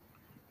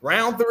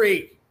 Round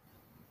 3.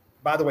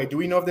 By the way, do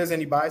we know if there's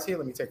any buys here?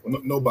 Let me take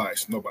one. No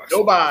buys. No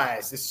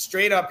buys. It's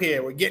straight up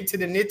here. We're getting to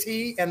the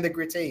nitty and the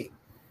gritty.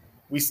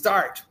 We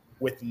start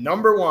with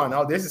number 1.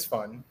 Oh, this is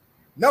fun.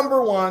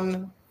 Number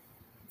 1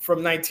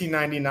 from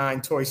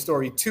 1999, Toy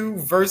Story 2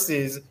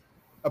 versus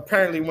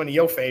apparently one of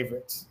your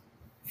favorites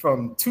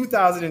from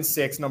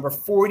 2006, number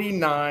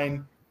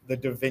 49, The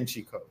Da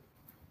Vinci Code.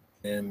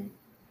 And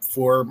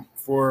for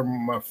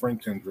my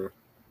friend Kendra,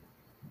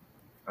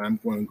 I'm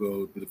going to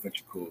go the Da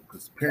Vinci Code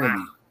because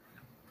apparently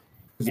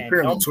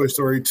Toy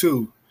Story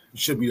 2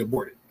 should be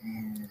aborted.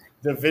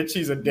 Da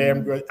Vinci's a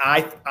damn good.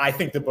 I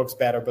think the book's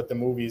better, but the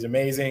movie is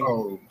amazing.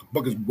 Oh, the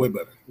book is way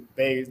better.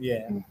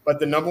 Yeah, but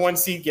the number 1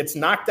 seed gets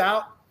knocked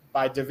out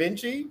by Da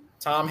Vinci.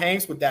 Tom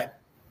Hanks with that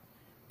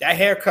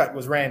haircut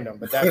was random,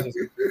 but that's just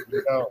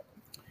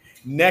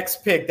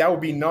Next pick, that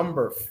would be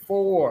number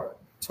 4,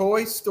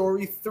 Toy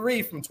Story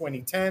 3 from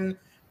 2010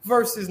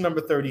 versus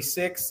number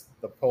 36,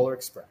 The Polar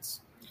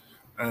Express.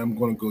 I'm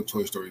going to go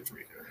Toy Story 3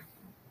 here.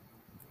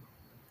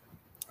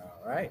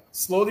 All right.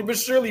 Slowly but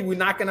surely, we're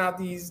knocking out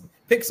these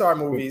Pixar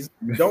movies.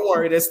 Don't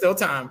worry, there's still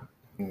time.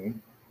 Mm-hmm.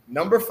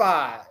 Number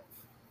 5,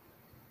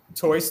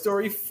 Toy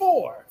Story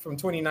 4 from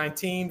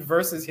 2019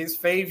 versus his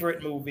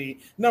favorite movie,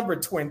 number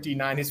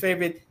 29, his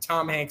favorite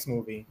Tom Hanks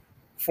movie,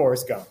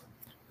 Forrest Gump.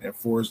 And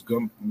Forrest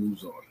Gump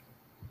moves on.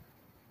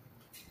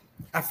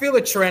 I feel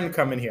a trend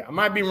coming here. I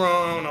might be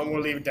wrong. I'm going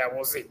to leave it that.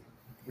 We'll see.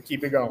 We'll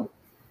keep it going.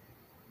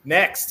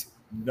 Next,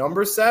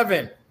 number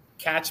 7,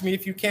 Catch Me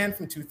If You Can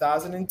from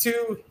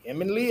 2002,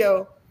 him and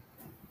Leo,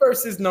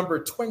 versus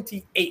number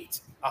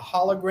 28, A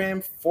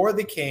Hologram for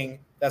the King.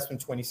 That's from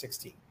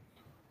 2016.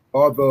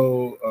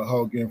 Although A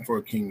Hologram for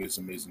a King is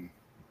amazing,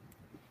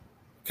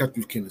 Catch Me If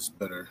You Can is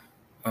better.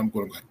 I'm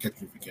going to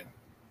Catch Me If You Can.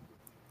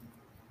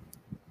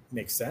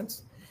 Makes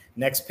sense.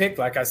 Next pick,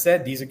 like I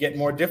said, these are getting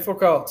more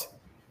difficult.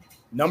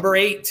 Number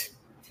 8,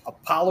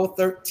 Apollo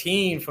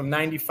 13 from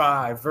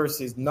 95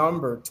 versus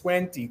number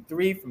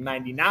 23 from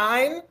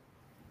 99,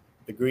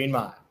 The Green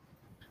Mile.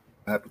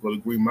 I have to go to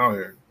Green Mile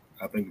here.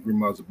 I think The Green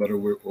Mile is a better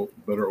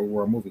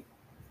overall movie.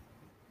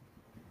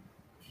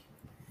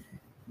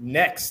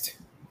 Next,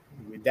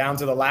 we're down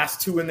to the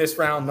last 2 in this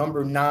round.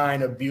 Number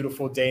 9, A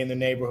Beautiful Day in the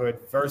Neighborhood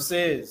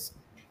versus,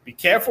 be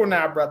careful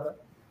now, brother,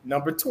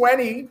 number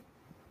 20,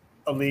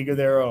 A League of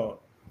Their Own.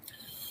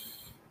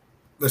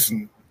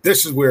 Listen,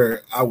 this is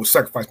where I would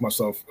sacrifice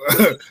myself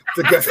to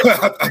get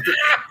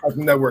the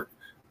network.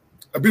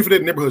 A Beautiful Day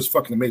in the Neighborhood is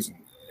fucking amazing.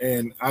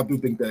 And I do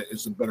think that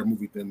it's a better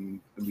movie than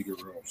The League of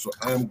Their Own. So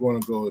I'm going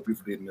to go A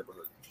Beautiful Day in the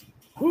Neighborhood.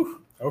 Whew.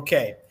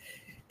 Okay.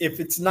 If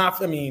it's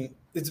not,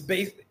 it's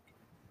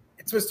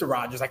Mr.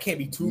 Rogers. I can't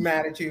be too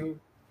mad at you,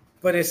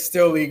 but it's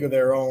still League of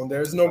Their Own.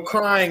 There's no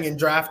crying and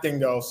drafting,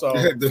 though. So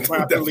and the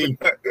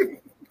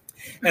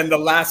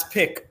last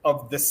pick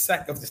of the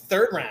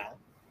third round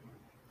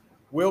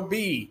will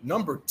be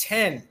number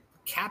 10,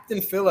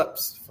 Captain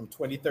Phillips from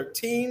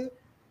 2013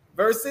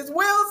 versus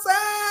Wilson.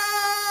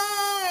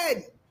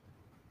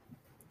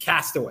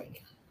 Castaway.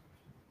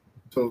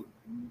 So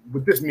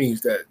what this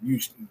means that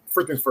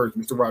first things first,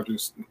 Mr.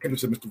 Rogers, Kendra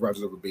said Mr.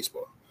 Rogers over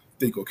baseball.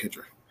 There you go,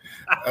 Kendra.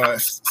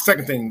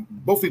 Second thing,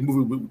 both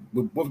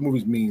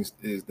movies means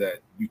is that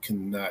you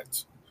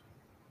cannot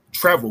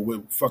travel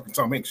with fucking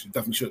Tom Hanks. You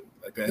definitely shouldn't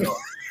like that at all.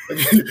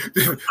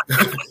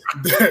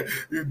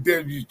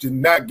 Then you should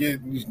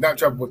not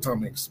travel with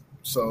Tom Hanks.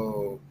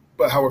 So,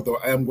 but however, though,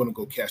 I am going to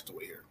go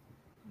Castaway here.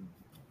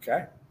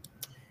 Okay.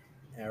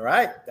 All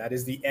right. That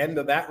is the end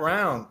of that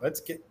round.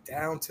 Let's get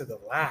down to the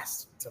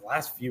last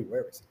few.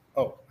 Where is it?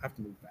 Oh, I have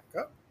to move back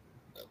up.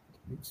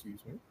 Excuse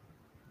me.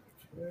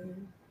 Okay.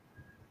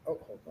 Oh,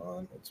 hold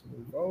on. Let's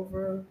move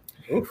over.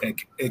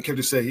 And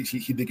Kendra said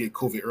he did get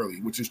COVID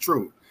early, which is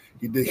true.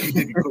 He did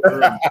get COVID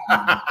early.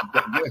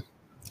 Yeah.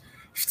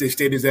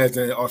 Stayed his ass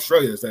in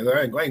Australia. Said,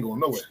 I ain't going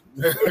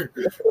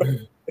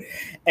nowhere.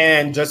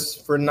 And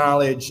just for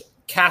knowledge,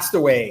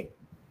 Castaway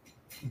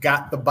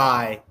got the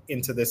bye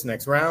into this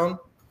next round.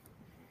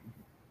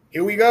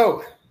 Here we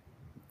go.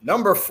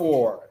 Number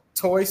 4,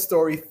 Toy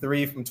Story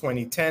 3 from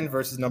 2010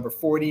 versus number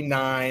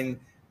 49,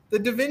 The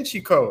Da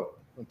Vinci Code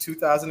from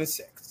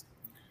 2006.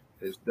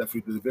 It's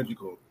definitely The Da Vinci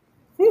Code.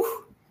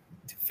 Whew.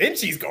 Da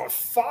Vinci's going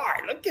far.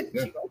 Look at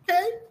you.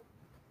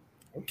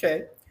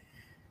 Okay.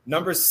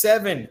 Number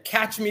 7,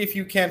 Catch Me If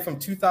You Can from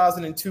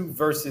 2002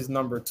 versus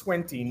number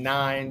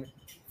 29,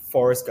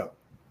 Forrest Gump.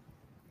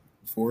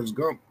 Forrest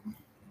Gump.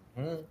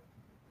 Mm-hmm.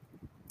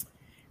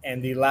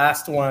 And the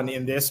last one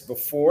in this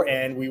before,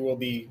 and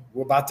we're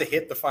about to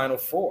hit the final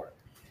 4.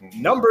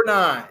 Mm-hmm. Number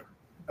 9,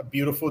 A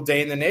Beautiful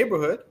Day in the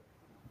Neighborhood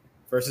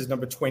versus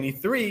number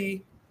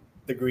 23,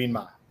 The Green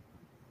Mile.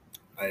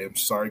 I am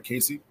sorry,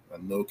 Casey. I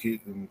know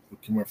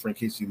my friend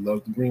Casey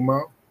loves The Green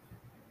Mile.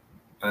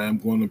 I am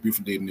going to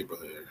Beautiful Day in the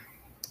Neighborhood.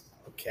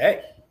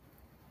 Okay.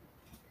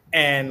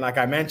 And like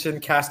I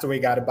mentioned, Castaway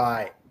got a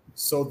bye.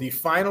 So the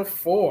final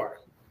 4,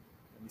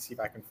 let me see if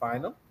I can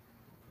find them.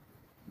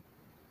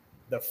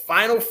 The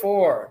final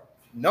 4,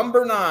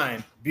 number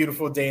 9,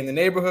 Beautiful Day in the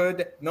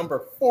Neighborhood,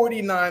 number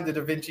 49, The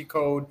Da Vinci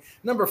Code,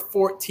 number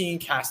 14,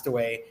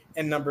 Castaway,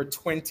 and number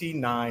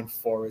 29,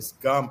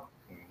 Forrest Gump.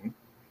 Mm-hmm.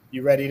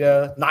 You ready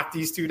to knock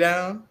these 2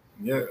 down?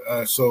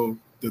 Yeah. So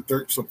the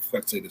third, so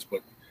let's say this,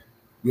 but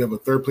we have a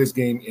third place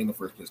game and a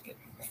first place game.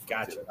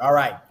 Gotcha. All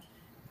right.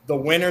 The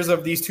winners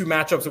of these 2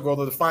 matchups will go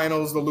to the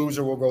finals. The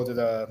loser will go to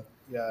the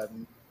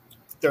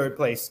third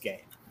place game.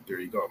 There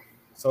you go.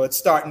 So let's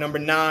start. Number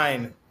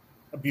 9,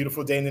 A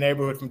Beautiful Day in the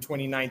Neighborhood from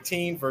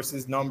 2019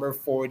 versus number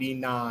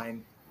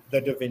 49,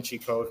 The Da Vinci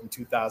Code from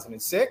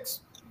 2006.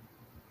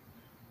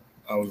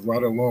 I was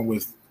right along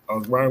with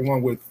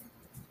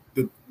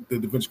the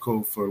Da Vinci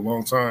Code for a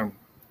long time,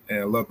 and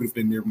I love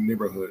Beautiful Day in the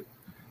Neighborhood.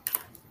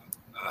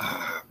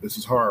 This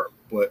is hard,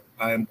 but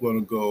I am going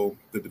to go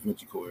the Da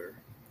Vinci Code here.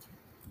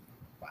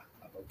 Wow.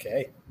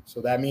 Okay.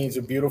 So that means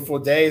A Beautiful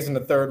Day is in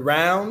the third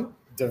round.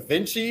 Da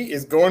Vinci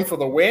is going for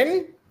the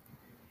win.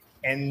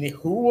 And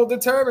who will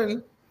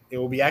determine? It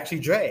will be actually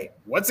Dre.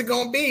 What's it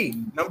going to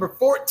be? Number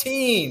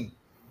 14,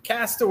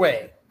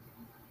 Castaway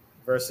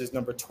versus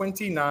number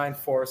 29,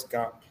 Forrest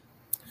Gump.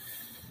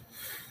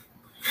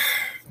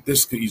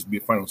 This could easily be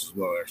a finals as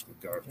well, actually.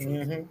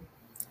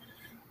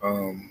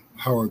 Mm-hmm.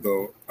 However,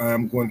 though,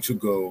 I'm going to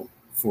go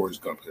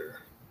Forrest Gump here.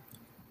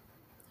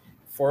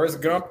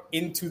 Forrest Gump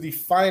into the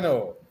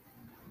final.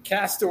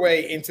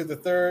 Castaway into the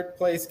third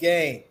place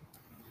game.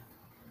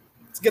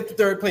 Let's get the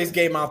third place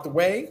game out the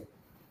way.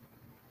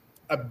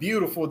 A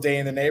Beautiful Day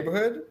in the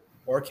Neighborhood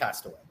or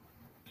Castaway?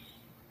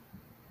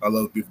 I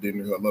love Beautiful Day in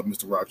the Neighborhood. I love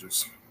Mr.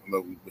 Rogers. I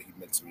love what he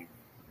meant to me.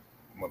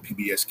 I'm a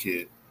PBS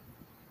kid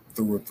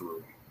through and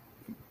through.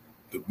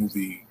 The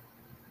movie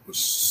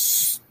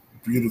was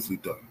beautifully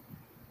done.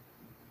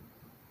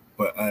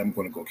 But I am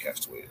going to go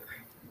Castaway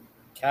here.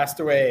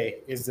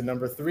 Castaway is the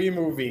number 3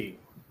 movie.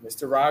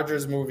 Mr.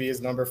 Rogers' movie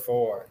is number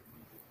 4.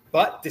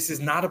 But this is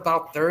not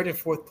about third and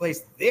fourth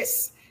place.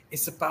 This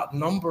is about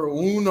number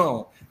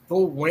uno, the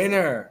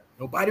winner.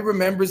 Nobody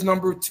remembers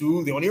number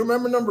 2. They only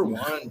remember number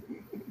 1.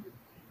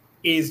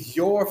 Is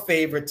your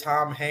favorite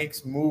Tom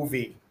Hanks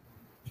movie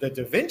The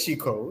Da Vinci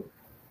Code,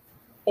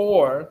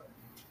 or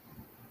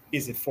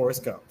is it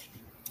Forrest Gump?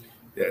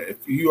 Yeah,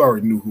 if you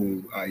already knew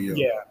who I am.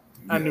 Yeah,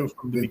 I knew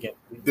from the beginning.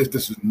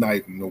 This is not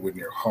even nowhere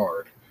near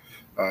hard.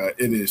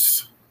 It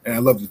is, and I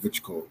love the Da Vinci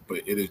Code, but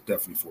it is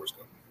definitely Forrest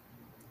Gump.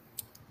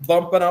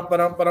 Bump,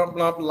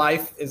 ba-dum.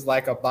 Life is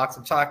like a box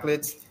of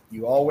chocolates.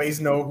 You always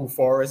know who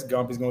Forrest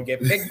Gump is going to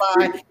get picked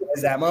by.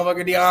 As that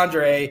motherfucker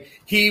Diandre,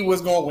 he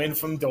was going to win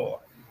from door.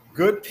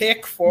 Good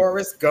pick.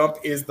 Forrest Gump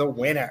is the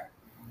winner.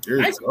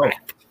 Nice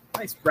bracket.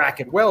 Nice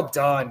bracket. Well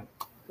done.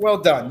 Well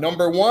done.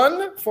 Number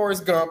 1,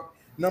 Forrest Gump.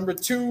 Number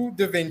 2,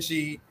 Da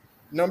Vinci.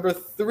 Number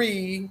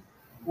 3,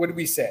 what did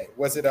we say?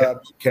 Was it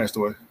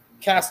Castaway?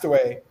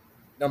 Castaway.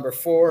 Number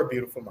 4,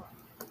 Beautiful Mind.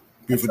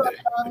 Beautiful Day.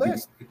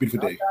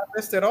 Beautiful Day. Not bad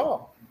list at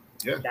all.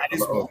 Yeah. That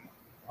is wrong.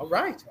 All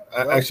right.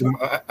 I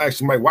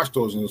actually might watch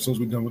those as soon as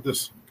we're done with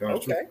this.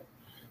 Okay.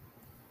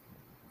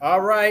 All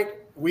right.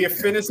 We have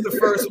finished the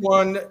first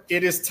one.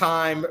 It is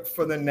time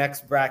for the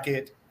next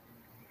bracket.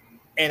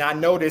 And I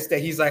noticed that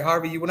he's like,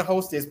 Harvey, you want to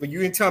host this, but you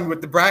didn't tell me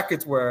what the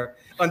brackets were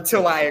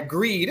until I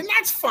agreed. And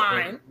that's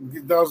fine.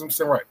 That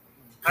was right.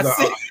 That's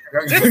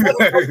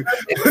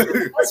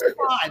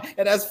fine.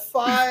 And that's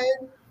fine.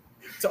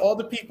 To all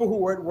the people who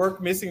were at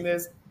work missing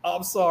this,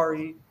 I'm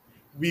sorry.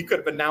 We could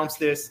have announced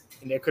this,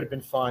 and it could have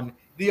been fun.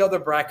 The other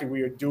bracket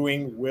we are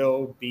doing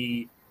will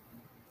be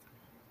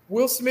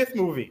Will Smith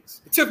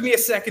movies. It took me a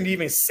second to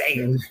even say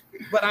it,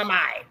 but I'm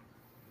right.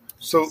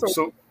 So,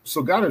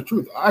 God of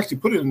truth, I actually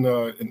put it in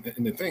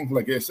the thing.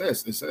 Like it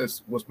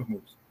says Will Smith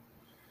movies.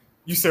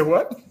 You said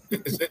what?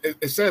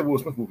 It said Will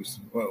Smith movies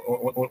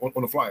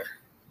on the flyer.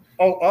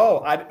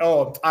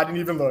 I didn't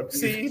even look.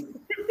 See,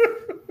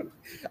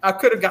 I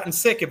could have gotten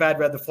sick if I'd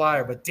read the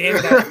flyer, but damn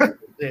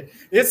it,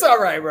 it's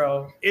all right,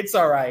 bro. It's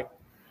all right.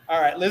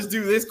 All right, let's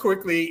do this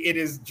quickly. It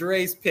is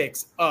Dre's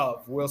picks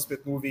of Will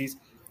Smith movies.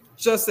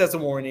 Just as a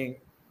warning,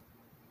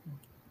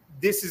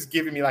 this is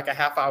giving me like a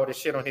half hour to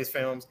shit on his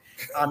films.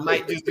 I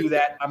might just do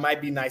that. I might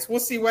be nice. We'll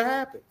see what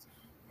happens.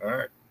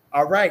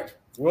 All right.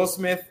 Will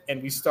Smith,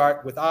 and we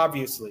start with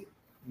obviously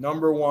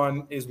number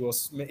one is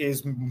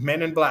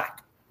Men in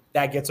Black.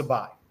 That gets a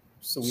bye.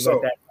 So we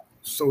let that.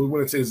 So we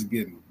want to say this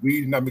again.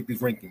 We did not make these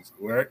rankings,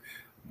 all right?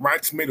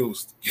 Rotten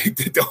Tomatoes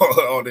did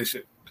all this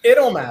shit. It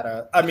don't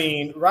matter. I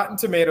mean, Rotten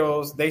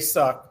Tomatoes, they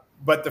suck.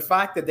 But the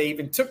fact that they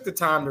even took the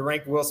time to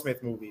rank Will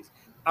Smith movies,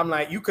 I'm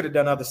like, you could have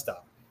done other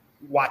stuff.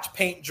 Watch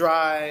paint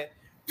dry.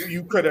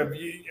 You could have.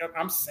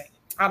 I'm saying,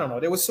 I don't know.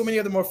 There was so many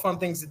other more fun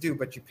things to do,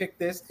 but you picked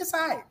this. It's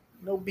all right.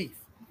 No beef.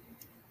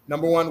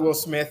 Number one, Will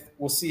Smith.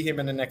 We'll see him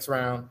in the next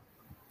round.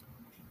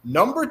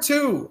 Number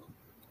two,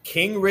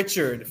 King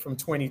Richard from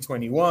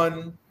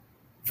 2021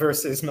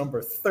 versus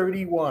number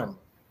 31,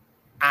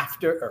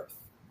 After Earth.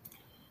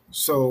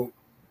 So,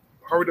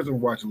 Harvey doesn't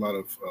watch a lot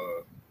of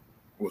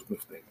Will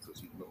Smith things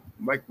because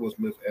like Will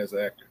Smith as an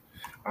actor.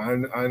 I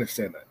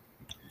understand that.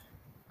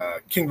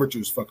 King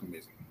Richard is fucking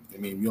amazing. I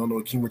mean, we all know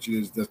what King Richard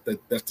is.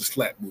 That's the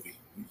slap movie.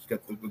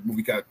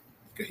 He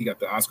got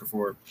the Oscar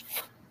for it.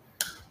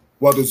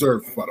 Well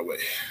deserved, by the way,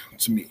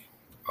 to me.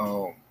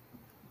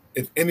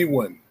 If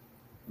anyone,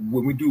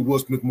 when we do Will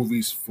Smith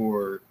movies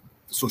for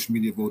the social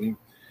media voting,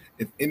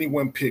 if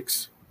anyone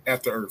picks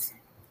After Earth,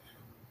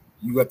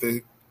 you have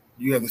to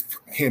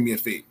hand me a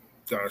fade.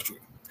 That's true.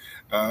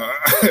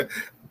 I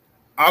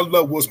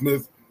love Will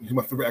Smith. He's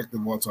my favorite actor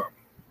of all time.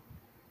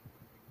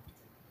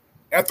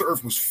 After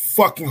Earth was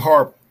fucking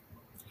horrible.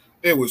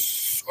 It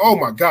was, oh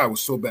my God, it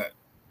was so bad.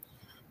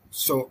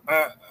 So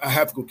I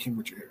have to go King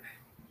Richard here.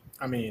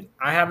 I mean,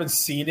 I haven't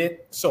seen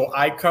it, so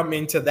I come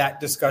into that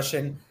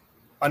discussion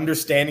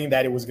understanding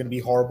that it was going to be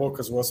horrible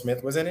because Will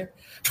Smith was in it.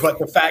 But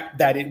the fact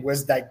that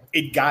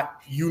it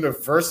got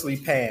universally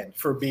panned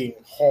for being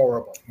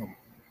horrible,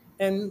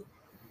 and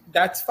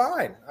that's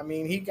fine. I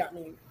mean,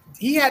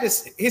 he had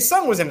his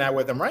son was in that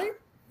with him, right?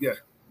 Yeah,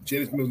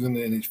 Jada Smith was in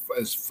there, and it's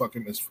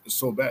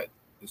so bad.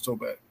 It's so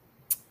bad.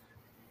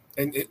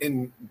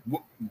 And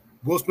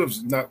Will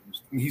Smith's not.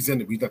 He's in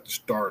it. He's not the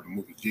star of the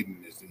movie. Jaden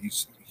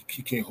is.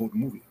 He can't hold the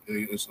movie.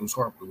 It was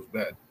horrible. It was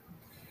bad.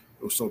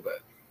 It was so bad.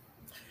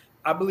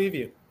 I believe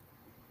you.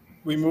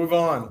 We move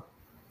on.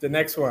 The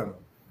next one.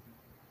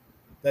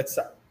 That's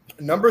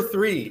number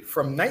 3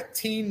 from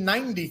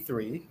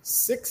 1993,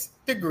 6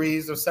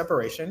 Degrees of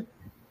Separation.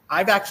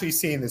 I've actually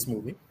seen this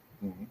movie.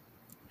 Mm-hmm.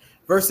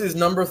 Versus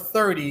number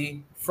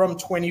 30 from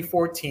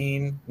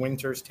 2014,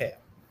 Winter's Tale.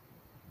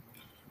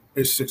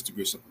 It's 6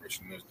 Degrees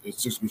Separation.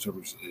 It's 6 Degrees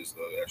Separation is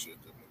actually a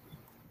good movie.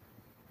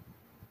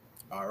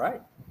 All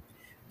right.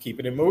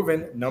 Keeping it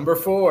moving. Number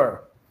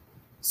 4,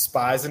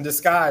 Spies in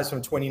Disguise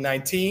from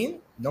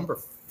 2019. Number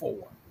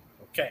 4.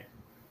 Okay.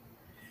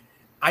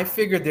 I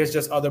figured there's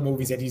just other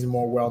movies that he's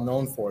more well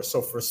known for.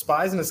 So for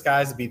Spies in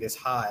Disguise to be this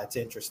high, it's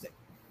interesting.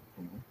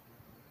 Mm-hmm.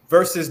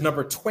 Versus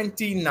number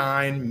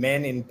 29,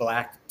 Men in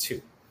Black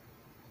 2.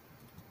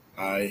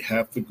 I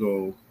have to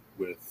go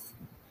with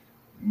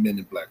Men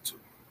in Black 2.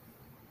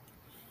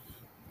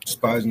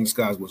 Spies in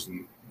Disguise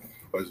wasn't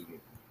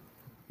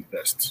the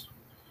best.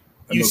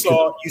 You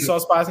saw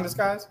Spies in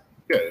Disguise?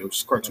 Yeah, it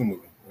was a cartoon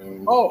movie.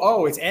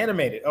 It's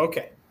animated.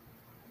 Okay.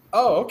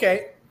 Oh,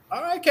 okay.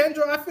 All right,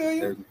 Kendra, I feel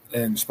you.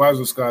 And Spies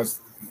in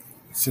Disguise,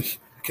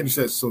 Kendra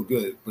said it's so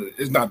good, but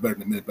it's not better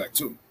than Men in Black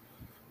 2.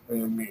 I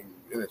mean,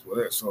 it is what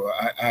it is. So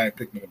I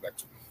picked Men in Black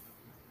 2.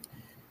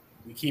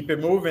 We keep it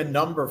moving.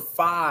 Number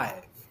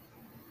 5,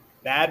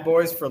 Bad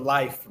Boys for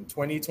Life from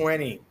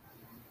 2020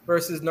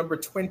 versus number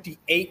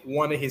 28,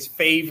 one of his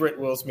favorite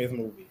Will Smith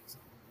movies,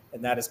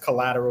 and that is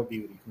Collateral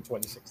Beauty from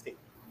 2016.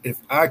 If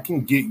I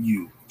can get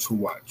you to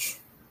watch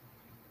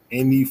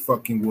any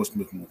fucking Will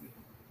Smith movie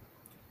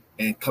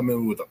and come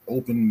in with an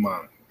open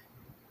mind,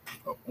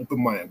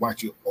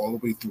 watch it all the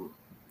way through,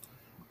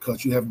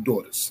 because you have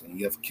daughters and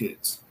you have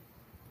kids,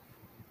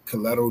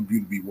 Collateral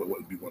Beauty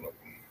would be one of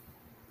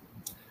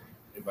them.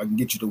 If I can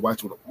get you to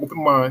watch it with an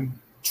open mind,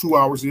 2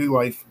 hours of your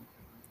life,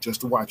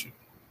 just to watch it,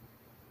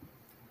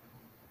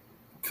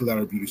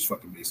 Collateral Beauty is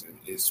fucking amazing.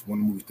 It's one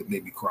of the movies that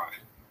made me cry.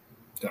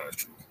 That is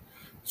true.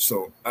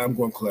 So I'm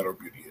going Collateral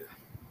Beauty here.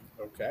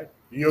 Okay.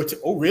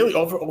 Really?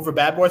 Over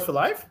Bad Boys for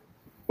Life?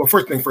 Well,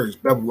 first thing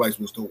first, Bad Boys for Life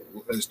was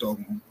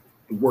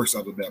the worst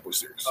out of the Bad Boys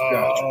series.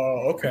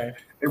 Oh, okay.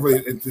 And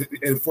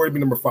for it to be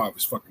number 5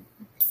 is fuck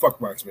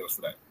Rotten Tomatoes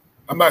for that.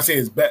 I'm not saying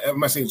it's bad. I'm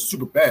not saying it's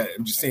super bad.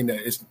 I'm just saying that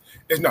it's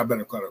not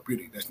better than Cloud of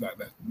Beauty. That's not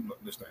happening.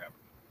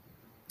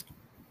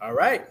 All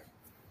right.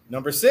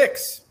 Number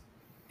 6,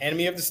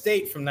 Enemy of the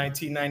State from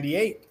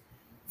 1998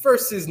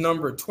 versus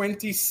number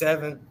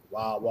 27,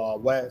 Wild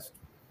Wild West.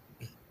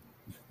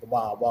 The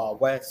Wild Wild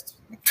West.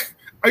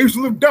 I used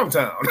to live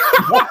downtown.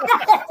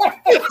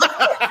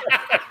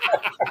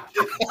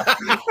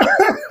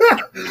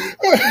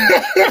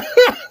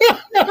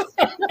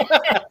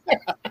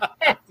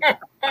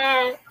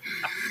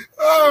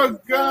 Oh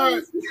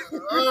God!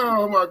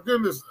 Oh my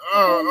goodness!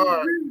 All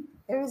right.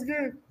 That was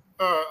good.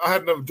 I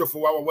had another joke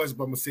for Wild Wild West,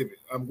 but I'm gonna save it.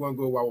 I'm going to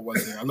go Wild Wild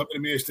West. Here. I love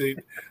Enemy of the State.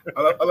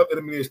 I love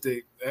Enemy of the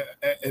State,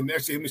 and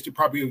actually, Enemy of the State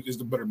probably is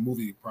the better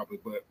movie, probably.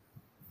 But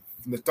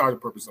for nostalgia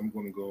purpose, I'm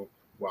going to go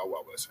Wild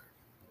Wild West.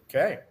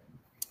 Here. Okay.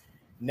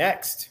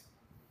 Next.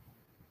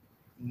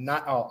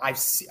 I've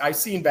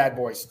seen Bad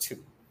Boys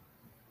 2.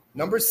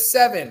 Number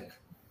 7,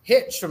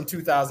 Hitch from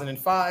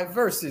 2005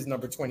 versus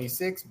number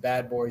 26,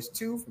 Bad Boys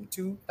 2 from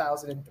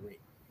 2003.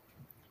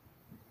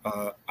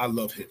 I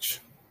love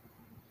Hitch.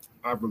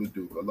 I really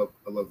do.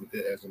 I love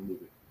it as a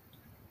movie.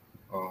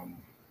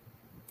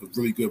 It was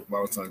really good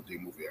Valentine's Day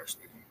movie,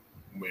 actually.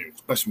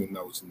 Especially when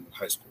I was in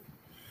high school.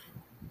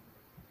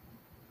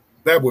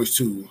 Bad Boys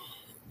 2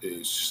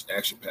 is just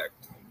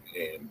action-packed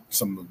and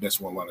some of the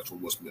best one-liners for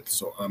Will Smith.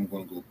 So I'm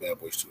going to go Bad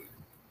Boys 2.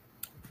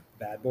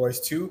 Bad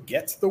Boys 2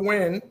 gets the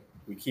win.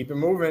 We keep it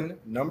moving.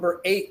 Number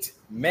 8,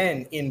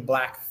 Men in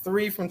Black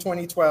 3 from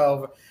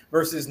 2012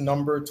 versus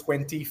number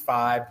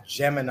 25,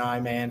 Gemini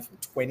Man from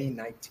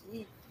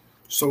 2019.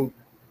 So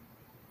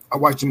I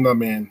watched Gemini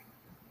Man.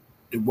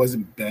 It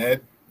wasn't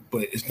bad,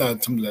 but it's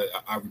not something that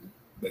I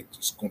like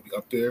just going to be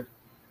up there.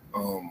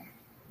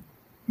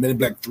 Men in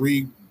Black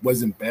 3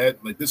 wasn't bad.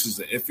 Like, this is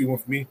an iffy one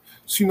for me.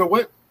 So you know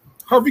what?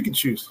 Harvey can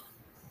choose.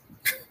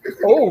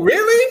 Oh,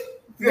 really?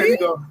 Yeah, you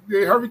know,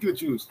 yeah, Harvey can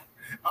choose.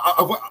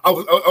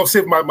 I'll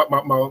save my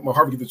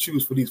Harvey to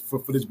choose for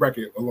this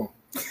bracket alone.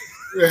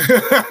 Wait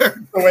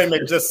a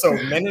minute, just so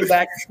Men in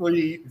Black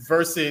 3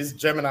 versus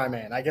Gemini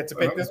Man. I get to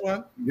pick this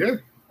one? Yeah.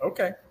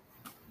 Okay.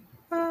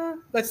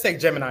 Let's take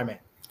Gemini Man.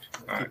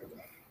 All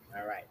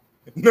right.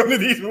 None of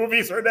these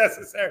movies were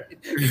necessary.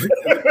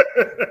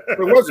 It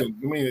wasn't.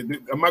 I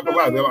mean, I'm not gonna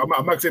lie.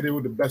 I'm not saying they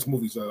were the best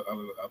movies.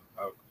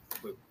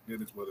 But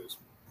it is what it is.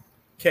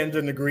 Kendra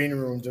in the green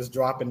room just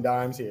dropping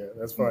dimes here.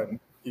 That's fun. Mm-hmm.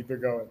 Keep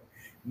it going.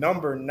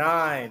 Number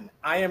 9,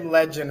 I Am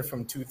Legend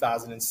from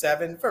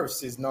 2007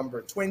 versus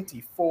number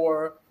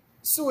 24,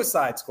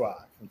 Suicide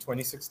Squad from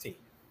 2016.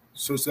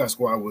 Suicide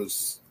Squad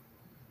is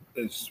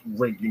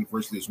ranked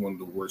universally as one of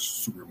the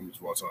worst superhero movies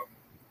of all time.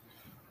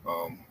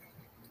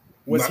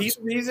 Was he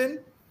the reason?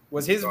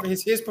 Was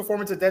his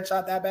performance of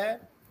Deadshot that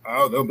bad?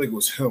 I don't think it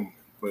was him,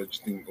 but I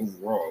just think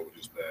overall it was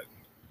just bad.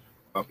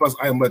 Plus,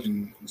 I Am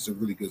Legend is a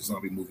really good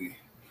zombie movie.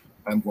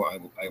 I'm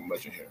going I Am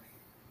Legend here.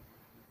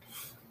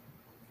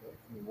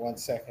 Give me 1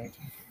 second.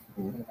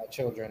 Mm-hmm. My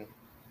children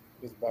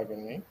is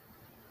bugging me.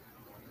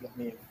 Let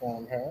me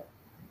inform her.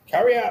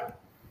 Carry up.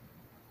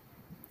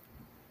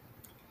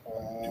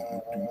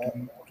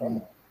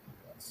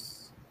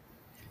 Yes.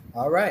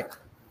 All right.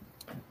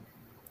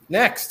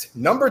 Next,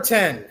 number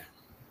 10,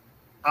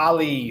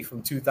 Ali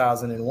from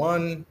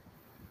 2001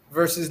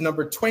 versus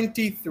number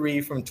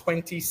 23 from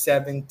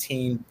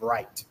 2017,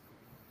 Bright.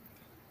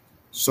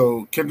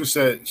 So Kendra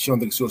said she don't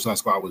think Suicide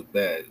Squad was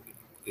bad.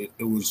 It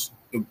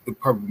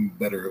probably been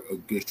better a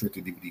good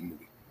straight-to-DVD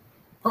movie.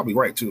 Probably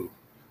right, too.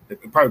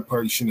 It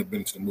probably shouldn't have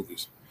been to the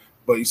movies.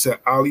 But you said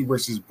Ali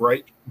versus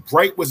Bright.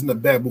 Bright wasn't a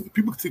bad movie.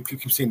 People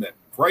keep saying that.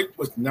 Bright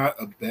was not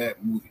a bad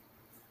movie.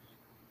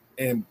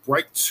 And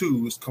Bright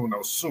 2 is coming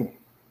out soon.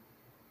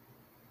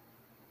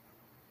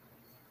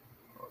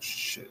 Oh,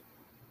 shit.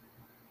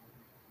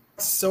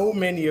 So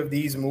many of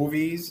these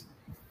movies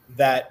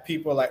that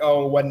people are like,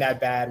 oh, it wasn't that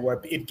bad, where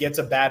it gets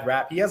a bad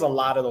rap. He has a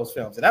lot of those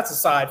films. And that's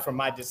aside from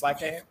my dislike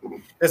to him.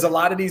 There's a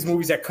lot of these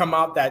movies that come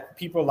out that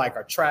people like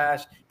are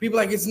trash. People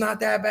are like, it's not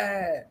that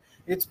bad.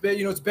 It's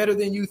better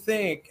than you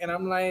think. And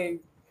I'm like,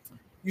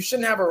 you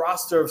shouldn't have a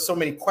roster of so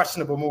many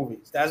questionable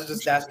movies. That's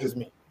just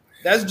me.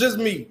 That's just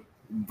me.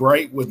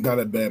 Bright was not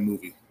a bad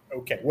movie.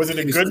 Okay. Was it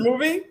a good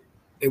movie?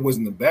 It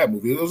wasn't a bad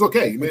movie. It was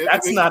okay.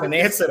 That's not an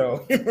answer,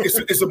 though.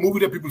 it's a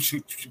movie that people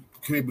should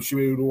be able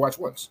to watch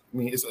once. I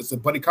mean, it's a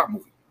buddy cop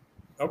movie.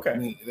 Okay. I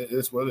mean,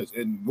 it's what it is.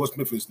 And Will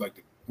Smith is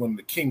like one of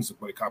the kings of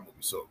buddy cop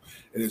movies, so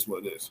it is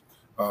what it is.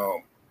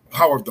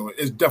 However, though,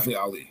 it's definitely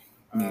Ali.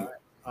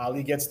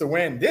 Ali gets the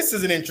win. This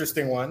is an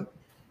interesting one.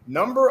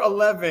 Number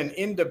 11,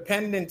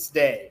 Independence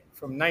Day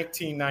from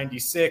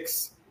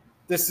 1996.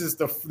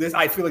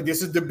 I feel like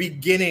this is the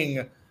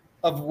beginning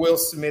of Will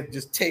Smith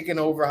just taking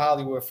over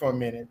Hollywood for a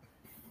minute.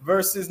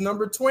 Versus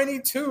number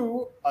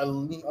 22, a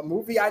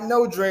movie I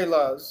know Dre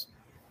loves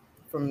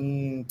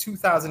from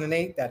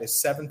 2008. That is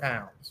 7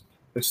 pounds.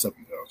 It's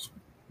 7 pounds.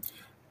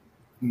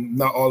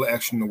 Not all the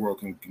action in the world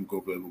can go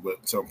better,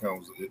 but 7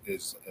 pounds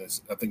is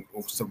I think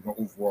 7 pounds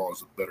overall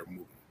is a better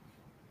movie.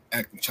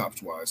 Acting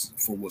chops wise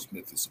for Will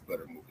Smith is a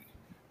better movie.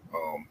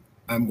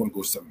 I'm going to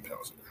go 7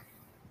 pounds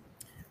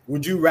here.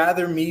 Would you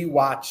rather me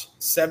watch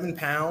 7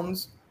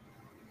 Pounds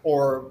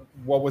or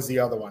what was the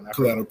other one?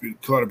 Collateral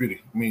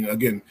Beauty. I mean,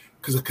 again,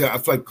 because I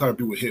feel like Collateral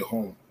Beauty would hit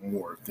home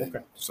more than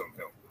 7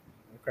 Pounds.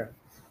 Okay.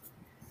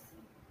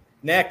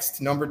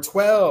 Next, number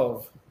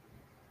 12,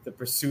 The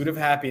Pursuit of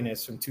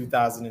Happiness from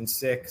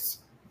 2006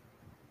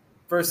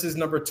 versus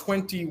number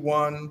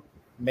 21,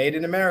 Made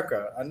in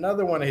America,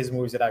 another one of his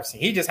movies that I've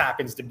seen. He just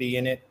happens to be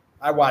in it.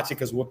 I watch it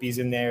because Whoopi's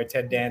in there,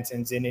 Ted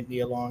Danson's in it,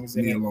 Nia Long's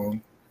in it.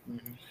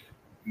 Mm-hmm.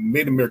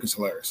 Made in America's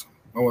hilarious.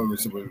 I want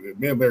to say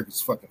Made in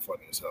America's fucking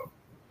funny as hell.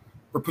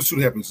 But Pursuit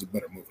of Happiness is a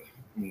better movie.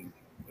 I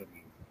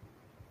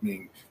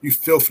mean, you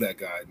feel for that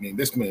guy. I mean,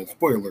 this man,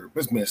 spoiler alert,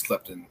 this man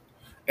slept in.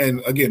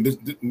 And again,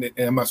 and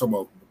I'm not talking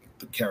about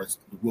the character,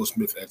 Will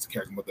Smith as the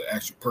character, but the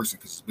actual person,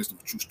 because it's based on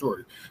a true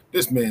story.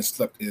 This man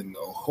slept in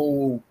a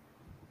whole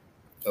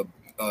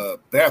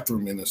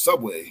bathroom in the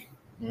subway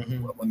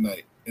one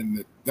night.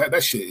 And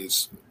that shit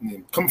is, I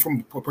mean, coming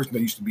from a person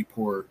that used to be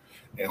poor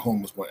and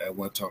homeless at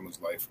one time in his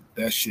life,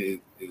 that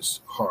shit is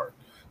hard.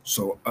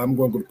 So I'm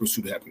going to go to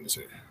Pursuit of Happiness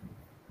here.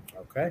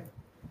 Okay.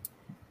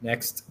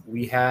 Next,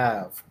 we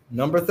have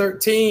number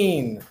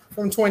 13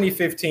 from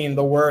 2015,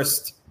 the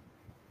worst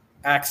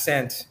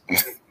accent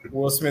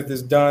Will Smith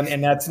has done.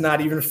 And that's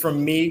not even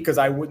from me because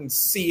I wouldn't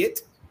see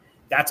it.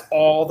 That's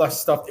all the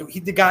stuff.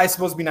 The guy's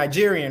supposed to be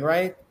Nigerian,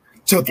 right?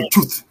 Tell the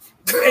truth.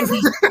 And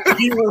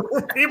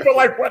people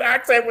like, what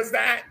accent was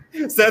that?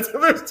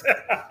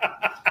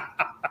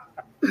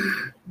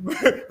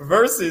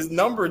 Versus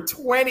number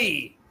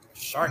 20,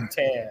 Shark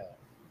Tale.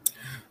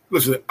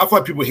 Listen, I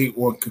thought people hate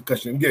on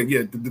Concussion.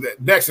 Yeah, the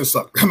action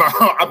sucked. I'm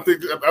not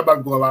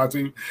going to lie to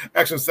you.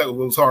 Action sucked,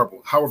 was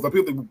horrible. However,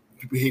 people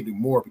hate it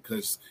more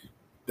because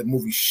the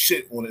movie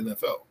shit on the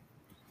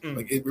NFL.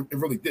 Like it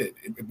really did.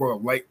 It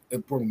brought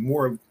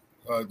more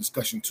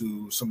discussion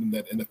to something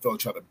that NFL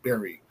tried to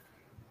bury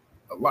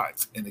a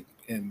lot, and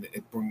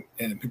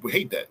people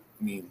hate that.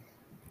 I mean,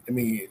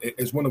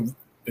 it's one of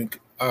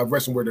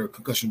wrestling where the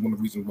concussion is one of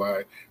the reasons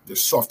why they're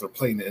softer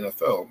playing in the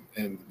NFL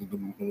and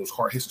those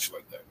hard hits and shit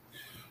like that.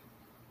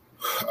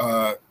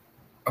 I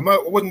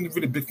wasn't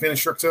really a big fan of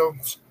Shark Tale.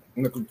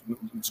 I'm not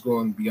just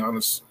going to be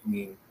honest. I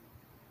mean,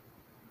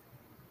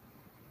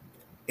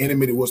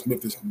 animated Will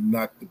Smith is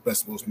not the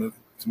best Will Smith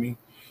to me.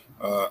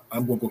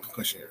 I'm going to go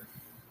Concussion here.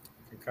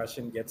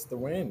 Concussion gets the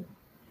win.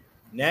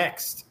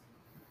 Next.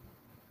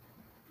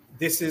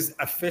 This is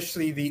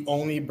officially the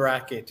only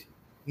bracket.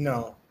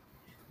 No.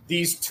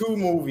 These two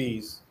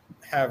movies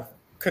have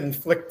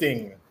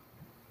conflicting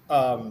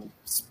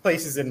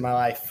places in my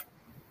life.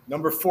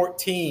 Number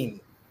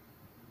 14,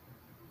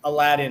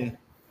 Aladdin.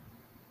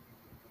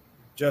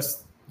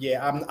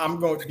 I'm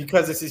going,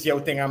 because this is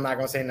your thing, I'm not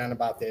going to say nothing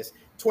about this.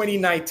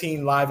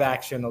 2019 live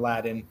action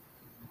Aladdin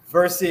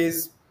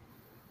versus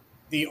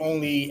the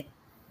only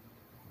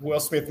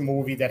Will Smith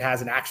movie that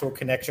has an actual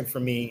connection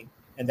for me,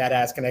 and that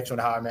has connection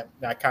with how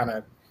I kind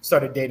of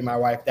started dating my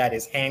wife. That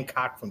is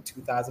Hancock from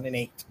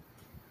 2008.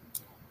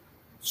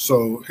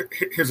 So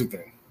here's the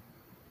thing.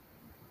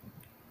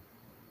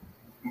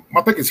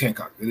 My pick is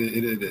Hancock.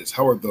 It is.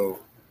 However, though,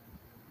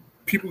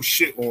 people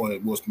shit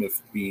on Will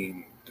Smith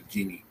being the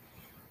genie.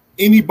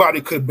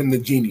 Anybody could have been the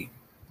genie.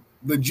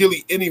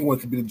 Legitimately, anyone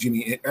could be the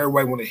genie, and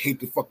everybody want to hate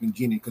the fucking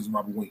genie because of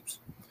Robert Williams.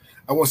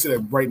 I want to say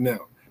that right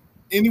now.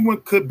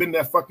 Anyone could have been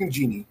that fucking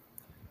genie,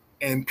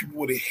 and people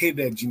would have hated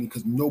that genie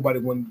because nobody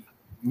wanted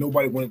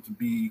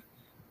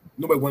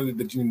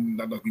the genie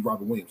not to be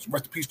Robert Williams.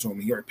 Rest in peace to him.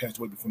 He already passed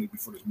away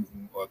before this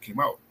movie came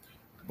out.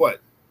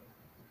 But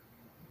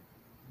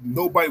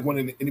nobody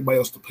wanted anybody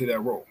else to play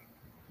that role.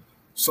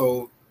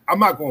 So I'm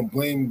not going to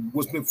blame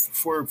Will Smith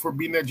for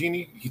being that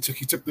genie. He took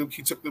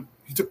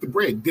the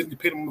bread. Disney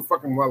paid him a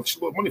fucking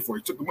shitload of money for it.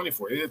 He took the money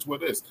for it. It's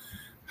what it is.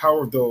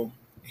 However, though,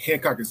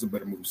 Hancock is a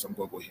better movie, so I'm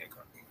going to go Hancock.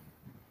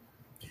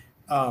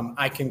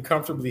 I can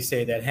comfortably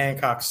say that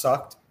Hancock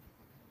sucked.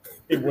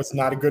 It was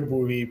not a good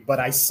movie, but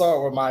I saw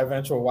it with my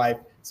eventual wife,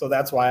 so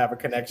that's why I have a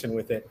connection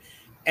with it.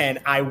 And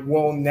I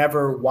will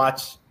never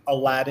watch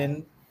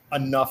Aladdin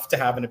enough to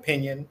have an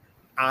opinion.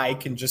 I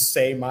can just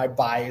say my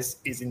bias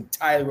is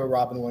entirely with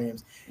Robin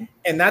Williams.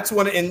 And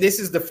this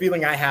is the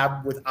feeling I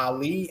have with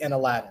Ali and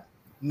Aladdin.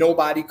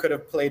 Nobody could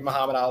have played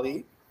Muhammad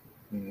Ali.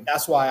 Mm-hmm.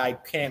 That's why I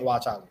can't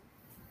watch Ali.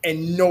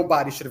 And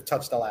nobody should have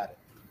touched Aladdin.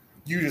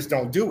 You just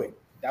don't do it.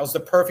 That was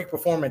the perfect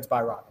performance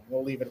by Robin.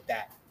 We'll leave it at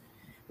that.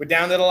 We're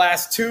down to the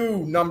last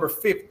two. Number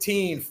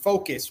 15,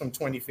 Focus from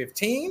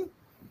 2015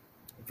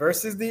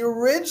 versus the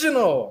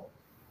original.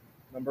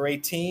 Number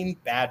 18,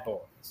 Bad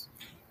Boys.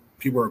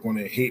 People are going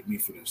to hate me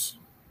for this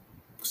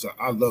because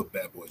I love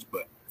Bad Boys,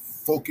 but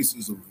Focus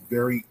is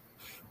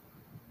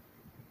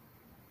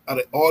out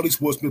of all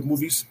these Will Smith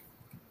movies,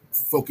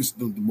 Focus is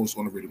the most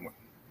underrated one.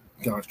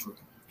 God's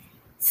truth.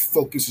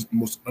 Focus is the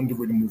most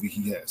underrated movie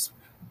he has.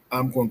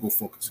 I'm going to go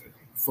Focus here.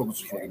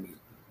 Focus is fucking amazing.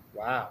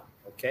 Wow.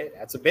 Okay,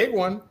 that's a big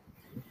one.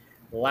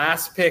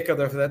 Last pick of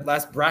the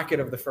last bracket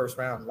of the first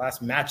round,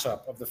 last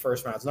matchup of the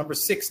first round. It's number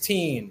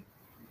 16,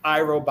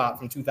 iRobot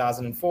from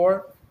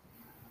 2004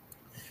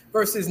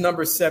 versus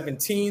number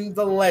 17,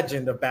 The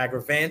Legend of Bagger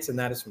Vance, and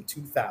that is from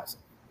 2000.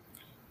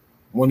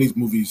 One of these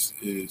movies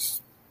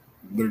is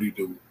literally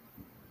the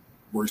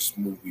worst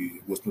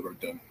movie Will Smith ever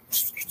done.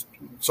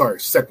 Sorry,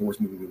 second worst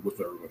movie Will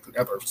Smith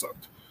ever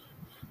sucked.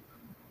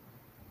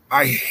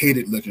 I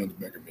hated Legend of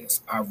the Bagger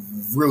Vance. I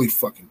really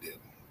fucking did,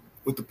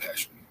 with the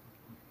passion.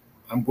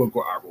 I'm going to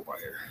go iRobot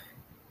here.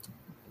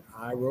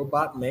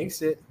 iRobot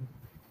makes it.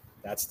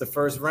 That's the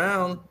first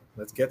round.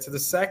 Let's get to the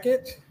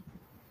second.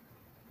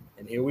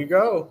 And here we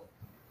go.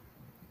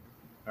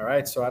 All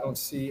right, so I don't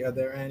see, are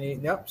there any?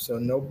 Nope, so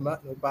no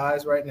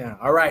buys right now.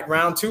 All right,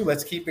 round 2,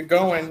 let's keep it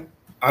going.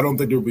 I don't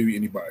think there will be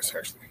any buys,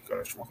 actually.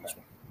 This one.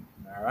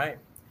 All right.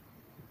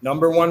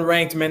 Number 1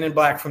 ranked Men in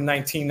Black from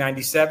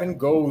 1997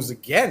 goes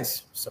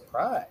against,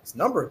 surprise,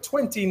 number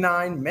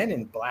 29 Men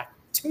in Black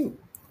 2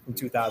 from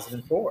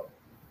 2004.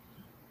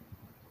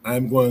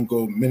 I'm going to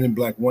go Men in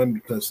Black 1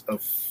 because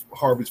of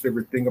Harvey's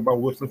favorite thing about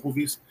Will Smith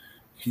movies.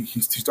 He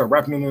started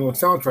rapping on the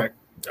soundtrack.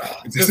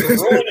 This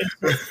is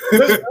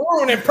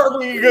ruining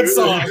perfectly good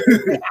song.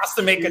 He has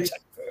to make a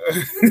check.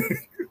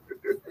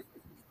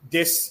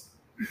 There's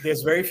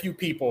very few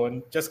people,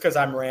 and just because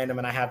I'm random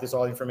and I have this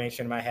all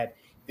information in my head,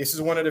 this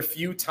is one of the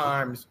few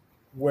times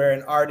where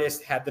an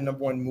artist had the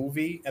number 1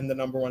 movie and the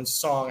number 1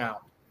 song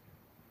out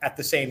at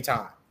the same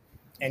time.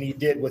 And he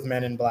did with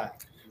Men in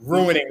Black,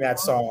 ruining that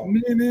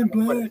song. Men in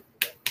Black.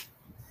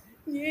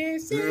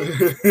 Yes.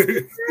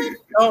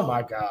 Oh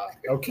my God.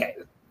 Okay.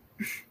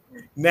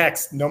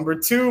 Next, number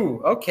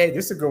 2. Okay,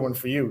 this is a good one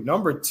for you.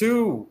 Number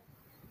 2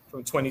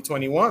 from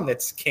 2021.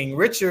 That's King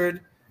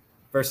Richard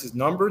versus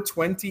number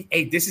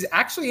 28. This is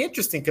actually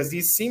interesting because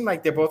these seem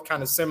like they're both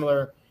kind of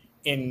similar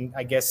in,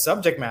 I guess,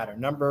 subject matter.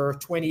 Number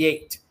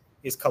 28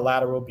 is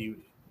Collateral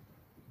Beauty.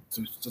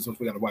 So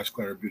we got to watch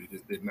Collateral Beauty.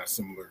 They're not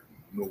similar,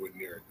 nowhere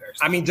near it.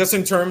 Actually. I mean, just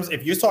in terms,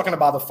 if you're talking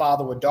about the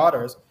father with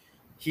daughters,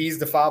 he's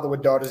the father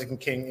with daughters in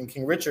King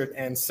Richard,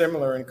 and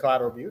similar in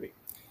Collateral Beauty.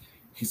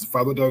 He's the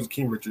father with daughters in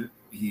King Richard.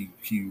 He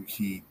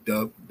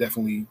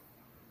definitely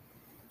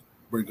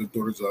bring his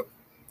daughters up.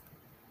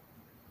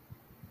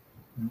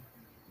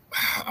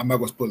 I'm not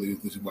going to spoil it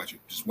if you watch it.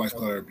 Just watch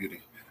Collateral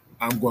Beauty.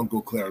 I'm going to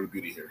go Collateral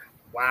Beauty here.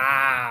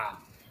 Wow.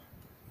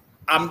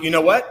 You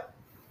know what?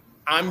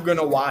 I'm going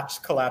to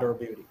watch Collateral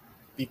Beauty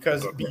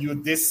because you're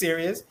this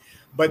serious,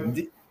 but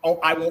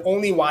I will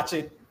only watch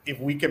it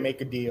if we can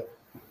make a deal.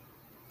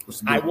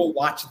 I will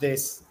watch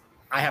this.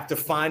 I have to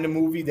find a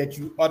movie that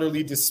you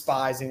utterly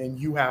despise, and then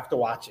you have to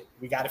watch it.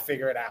 We got to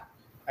figure it out.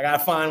 I got to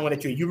find one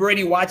that you've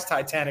already watched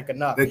Titanic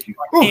enough. Thank you.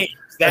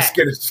 That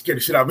scared the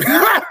shit out of me.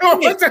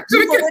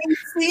 You've already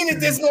seen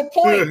it. There's no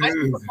point. I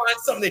need to find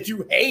something that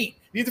you hate.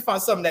 You need to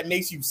find something that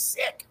makes you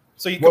sick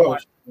so you can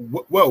watch it.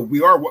 Well,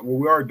 we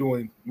are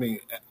doing, I mean,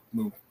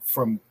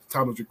 from the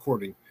time of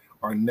recording,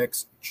 our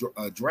next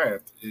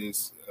draft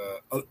is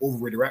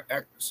overrated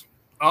actors.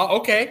 Oh,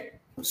 okay.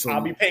 So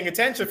I'll be paying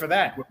attention for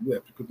that. Yeah,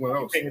 because one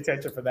else. Paying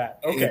attention for that.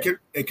 Okay.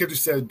 And Kendra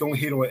said, "Don't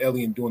hate on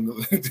Alien doing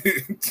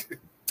the."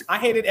 I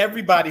hated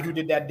everybody who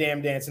did that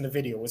damn dance in the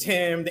video. It was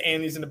him, the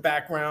aliens in the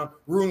background,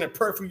 ruined a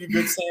perfectly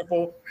good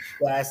sample.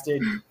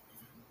 Blasted.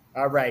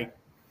 All right.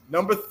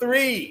 Number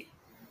 3,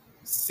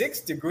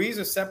 6 Degrees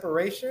of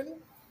Separation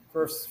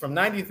from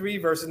 93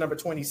 versus number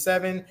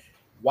 27,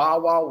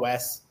 Wild Wild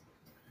West.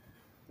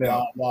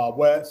 Wild Wild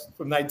West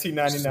from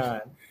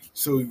 1999.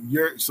 So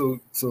you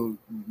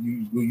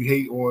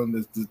hate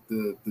on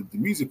the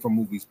music from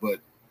movies,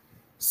 but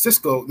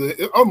Cisco,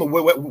 I don't know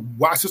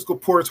why Cisco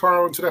poured his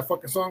heart into that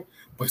fucking song,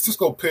 but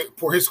Cisco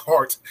poured his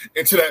heart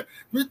into that.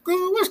 We're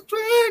going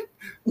straight.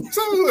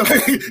 So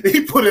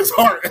he put his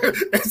heart,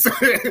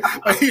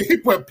 he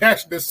put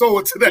passion and soul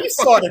into that. He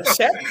saw the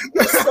check.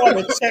 He saw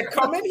the check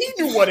coming. He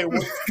knew what it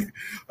was.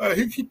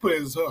 He put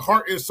his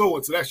heart and soul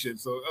into that shit.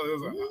 So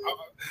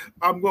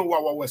I'm going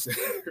Wild Wild West.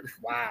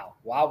 Wow,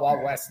 Wild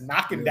Wild West,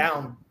 knocking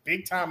down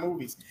big time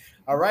movies.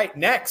 All right,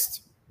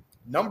 next,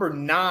 number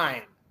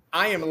 9.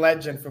 I Am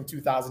Legend from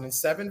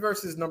 2007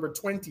 versus number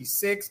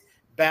 26,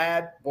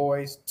 Bad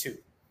Boys 2.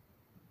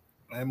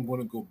 I'm going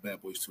to go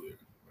Bad Boys 2 here,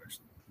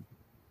 actually.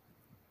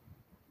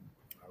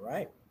 All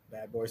right.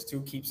 Bad Boys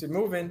 2 keeps it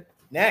moving.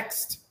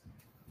 Next,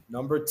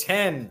 number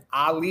 10,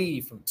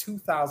 Ali from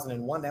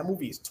 2001. That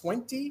movie is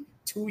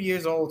 22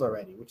 years old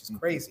already, which is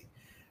crazy.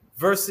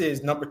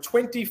 Versus number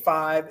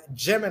 25,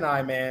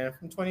 Gemini Man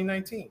from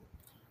 2019.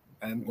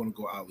 I'm going to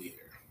go Ali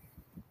here.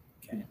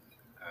 Okay.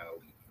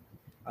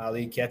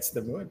 Ali gets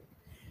the win.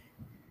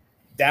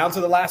 Down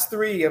to the last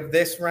 3 of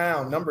this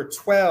round. Number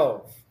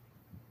 12,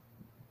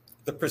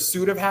 The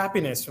Pursuit of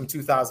Happiness from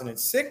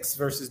 2006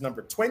 versus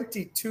number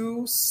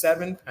 22,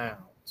 7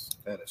 Pounds.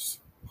 That is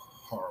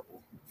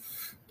horrible.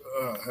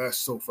 That's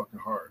so fucking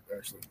hard,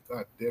 actually.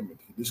 God damn it.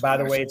 By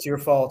the way, it's your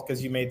fault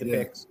because you made the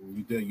picks.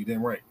 You did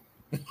right.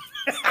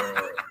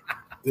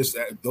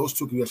 Those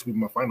 2 could actually be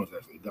my finals,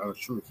 actually. That's the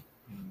truth.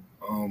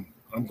 I'm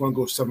going to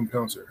go 7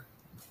 pounds here.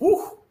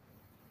 Whew.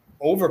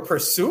 Over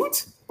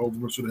Pursuit? Over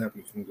Pursuit of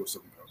Happiness, I'm going to go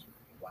 7 pounds here.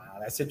 Wow,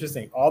 That's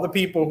interesting. All the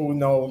people who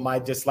know my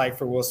dislike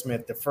for Will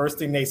Smith, the first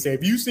thing they say,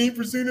 have you seen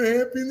Pursuit of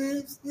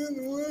Happiness?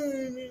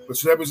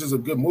 Pursuit of Happiness is a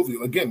good movie.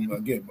 Again, a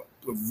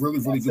really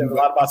good movie. A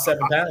lot about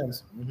 7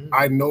 pounds. Mm-hmm.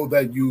 I know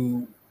that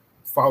you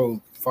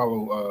follow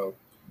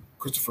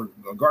Christopher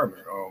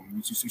Gardner.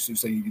 You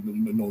say you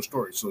know the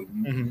story. So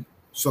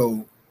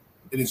so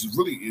it's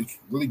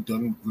really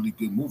done really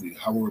good movie.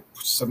 However,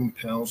 7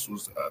 pounds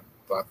was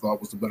I thought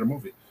was the better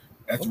movie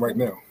right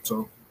now.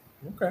 So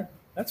okay,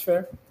 that's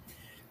fair.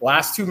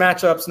 Last 2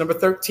 matchups, number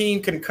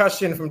 13,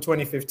 Concussion from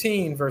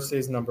 2015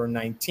 versus number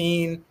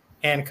 19,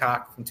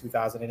 Hancock from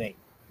 2008.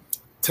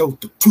 Tell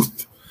the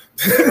truth.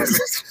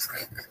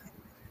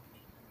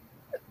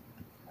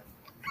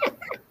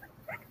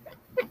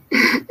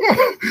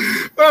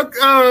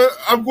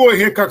 I'm going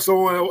Hancock,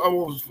 so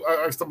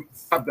I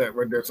stop that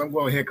right there. So I'm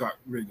going Hancock.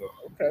 There you go.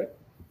 Okay.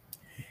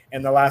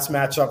 And the last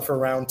matchup for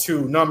round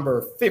 2,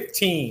 number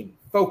 15,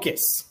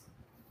 Focus.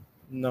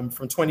 From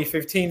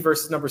 2015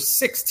 versus number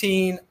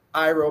 16,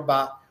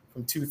 iRobot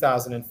from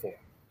 2004.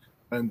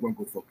 I'm going to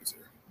go Focus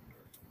here.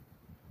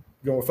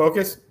 You going with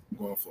Focus? I'm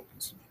going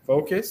Focus.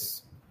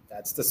 Focus.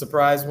 That's the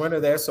surprise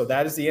winner there. So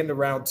that is the end of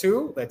round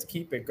 2. Let's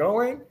keep it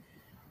going.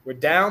 We're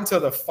down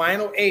to the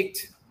final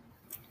 8.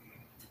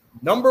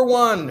 Number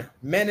 1,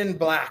 Men in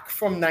Black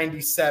from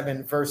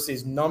 97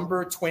 versus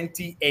number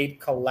 28,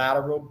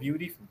 Collateral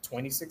Beauty from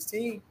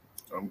 2016.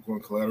 I'm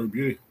going Collateral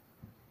Beauty.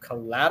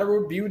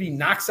 Collateral Beauty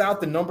knocks out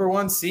the number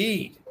 1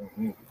 seed.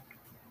 Mm-hmm.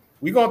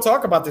 We're going to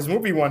talk about this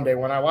movie one day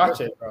when I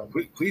watch it, bro.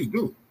 Please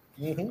do.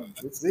 Mm-hmm.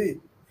 Let's see.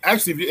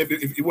 Actually,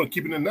 if you want to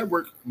keep it in the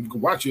network, you can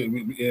watch it.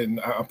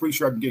 And I'm pretty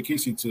sure I can get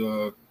Casey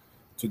to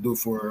do it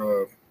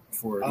for.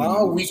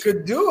 We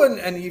could do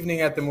an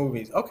evening at the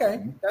movies.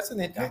 Okay, that's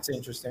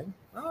interesting.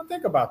 I'll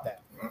think about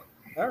that.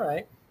 All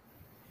right.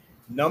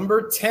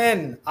 Number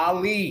 10,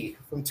 Ali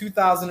from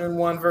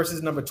 2001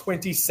 versus number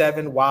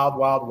 27, Wild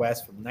Wild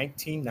West from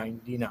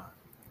 1999.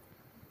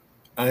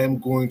 I am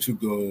going to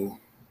go.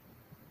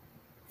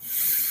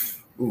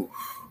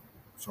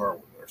 Sorry.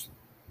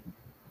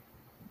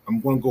 I'm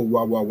going to go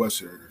Wild Wild West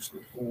here.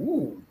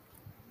 Ooh.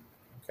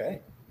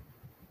 Okay.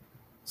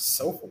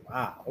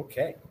 Wow.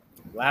 Okay.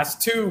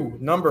 Last 2,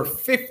 number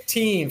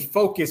 15,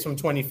 Focus from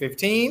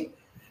 2015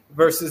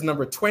 versus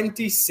number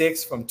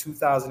 26 from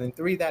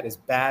 2003. That is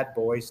Bad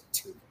Boys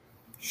 2.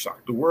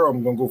 Shock the world.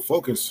 I'm going to go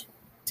Focus.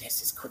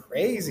 This is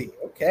crazy.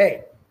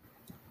 Okay.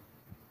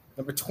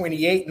 Number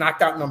 28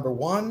 knocked out number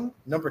 1.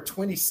 Number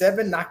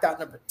 27 knocked out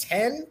number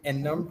 10.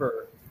 And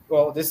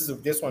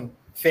this one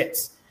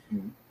fits.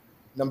 Mm-hmm.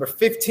 Number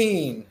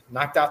 15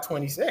 knocked out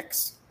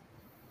 26.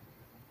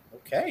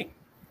 Okay.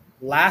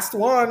 Last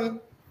one.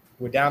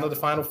 We're down to the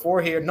final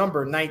 4 here.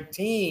 Number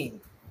 19,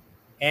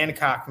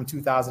 Hancock from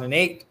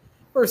 2008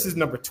 versus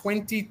number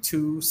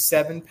 22,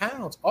 7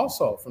 pounds,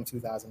 also from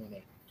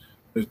 2008.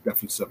 There's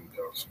definitely 7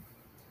 pounds.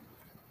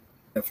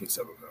 Definitely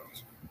 7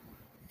 pounds.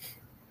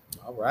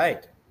 All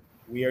right.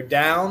 We are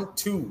down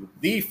to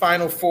the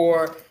final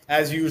 4.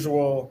 As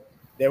usual,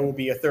 there will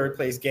be a third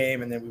place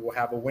game, and then we will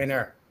have a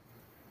winner.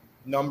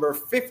 Number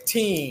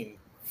 15,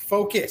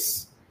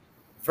 Focus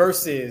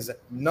versus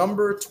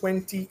number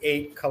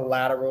 28,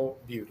 Collateral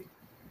Beauty.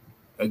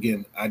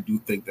 Again, I do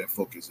think that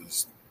Focus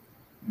is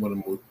one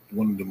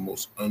of the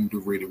most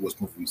underrated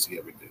West movies he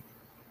ever did.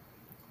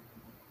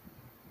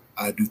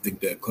 I do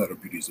think that Collateral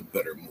Beauty is a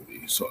better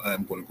movie, so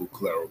I'm going to go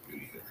Collateral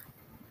Beauty here.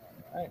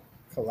 All right.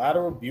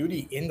 Collateral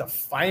Beauty in the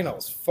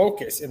finals.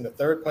 Focus in the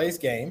third place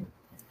game.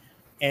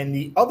 And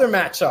the other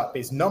matchup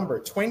is number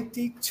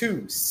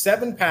 22,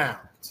 7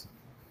 pounds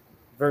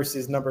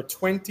versus number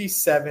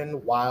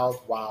 27,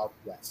 Wild Wild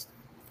West.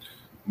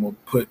 I'm going to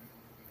put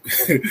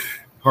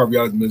Harvey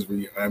out of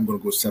misery. I'm going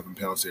to go 7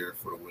 pounds here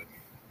for the win.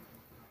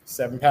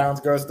 7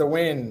 pounds goes the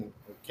win.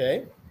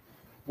 Okay.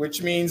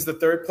 Which means the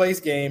third place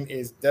game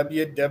is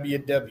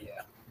WWW,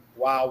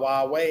 Wild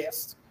Wild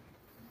West.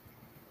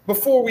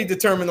 Before we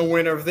determine the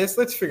winner of this,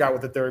 let's figure out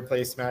what the third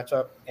place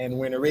matchup and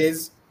winner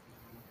is.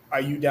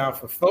 Are you down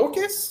for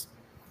Focus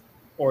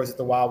or is it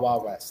the Wild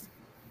Wild West?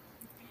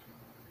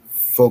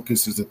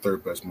 Focus is the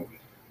third best movie.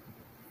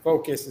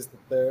 Focus is the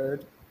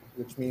third,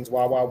 which means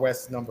Wild Wild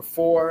West is number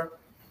 4.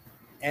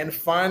 And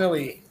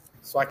finally,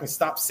 so I can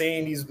stop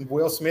saying these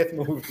Will Smith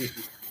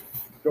movies,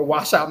 go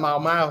wash out my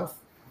mouth,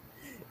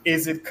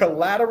 is it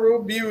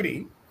Collateral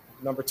Beauty,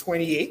 number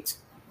 28,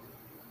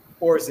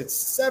 or is it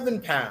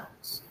 7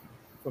 pounds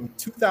from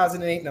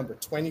 2008, number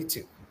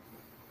 22?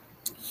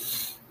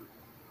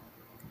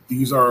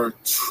 These are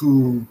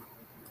 2,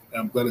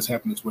 I'm glad it's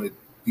happened this way.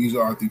 These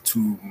are the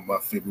 2 of my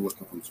favorite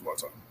Western movies of all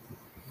time.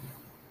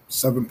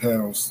 7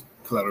 pounds,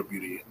 Collateral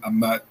Beauty. I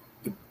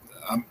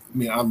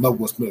love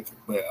Will Smith,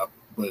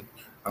 but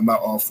I'm not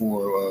all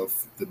for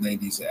of the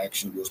 90s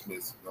action Will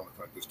Smith and all that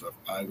kind of good stuff.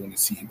 I want to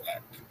see him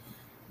act.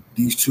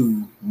 These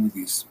 2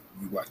 movies,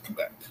 you watch him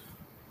act.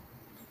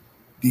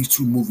 These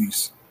 2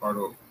 movies are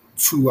the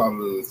 2 out of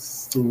the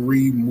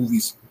 3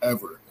 movies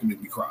ever that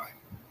make me cry.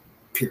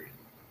 Period.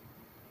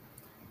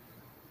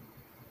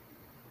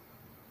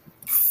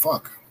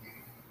 Fuck.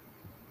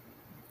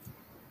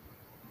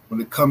 when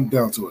it comes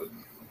down to it.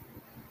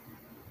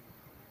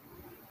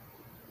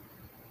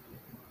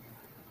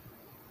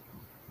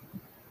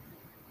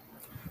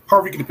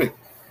 Harvey, get the pick.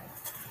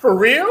 For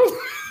real?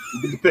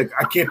 You get the pick.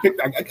 I can't pick.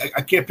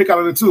 I can't pick out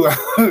of the two.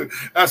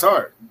 That's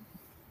hard.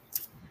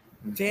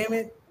 Damn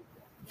it!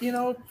 You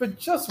know, for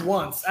just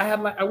once,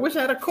 I wish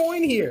I had a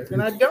coin here,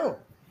 and I don't.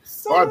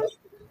 So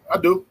I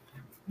do.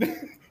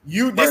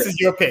 This is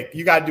your pick.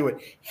 You gotta do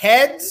it.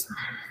 Heads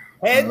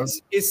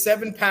is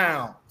 7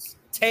 pounds.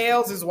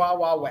 Tails is Wild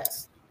Wild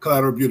West.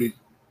 Collateral Beauty.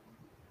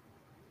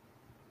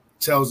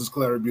 Tails is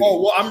Collateral Beauty.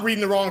 Oh well, I'm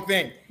reading the wrong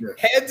thing. Yeah.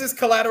 Heads is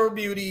Collateral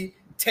Beauty.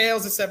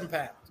 Tails is 7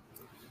 pounds.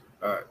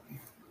 All right.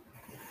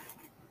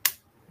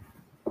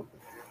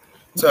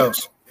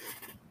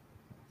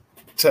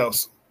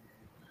 Tails.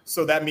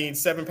 So that means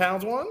 7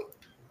 pounds won?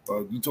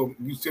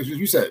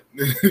 You said.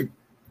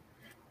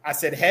 I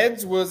said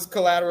heads was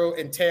Collateral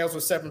and tails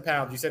was 7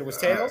 pounds. You said it was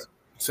tails?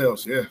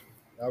 Tails, yeah.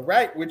 All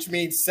right, which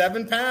means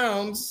 7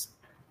 pounds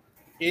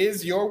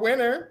is your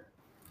winner.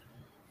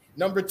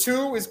 Number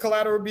 2 is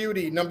Collateral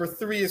Beauty. Number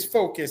 3 is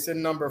Focus.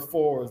 And number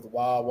 4 is the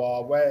Wild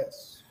Wild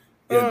West.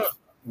 Yeah,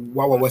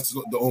 Wild Wild West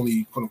is the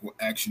only quote unquote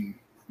action,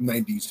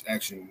 90s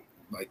action,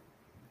 like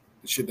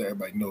the shit that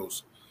everybody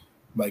knows.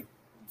 Like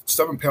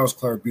 7 pounds,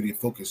 Collateral Beauty, and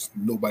Focus,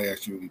 nobody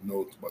actually really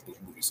knows about those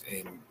movies.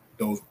 And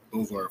those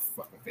are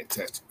fucking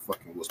fantastic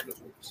fucking Will Smith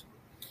movies.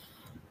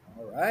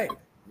 All right.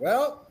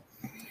 Well,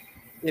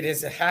 it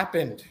has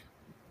happened.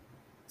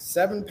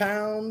 7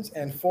 pounds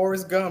and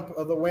Forrest Gump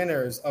are the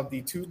winners of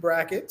the 2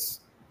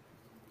 brackets.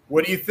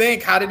 What do you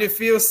think? How did it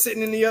feel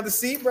sitting in the other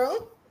seat,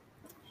 bro?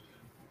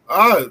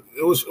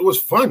 It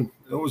was fun.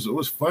 It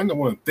was fun. I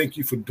want to thank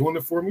you for doing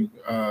it for me.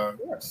 Of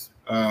course.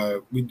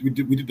 We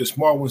did the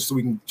small ones so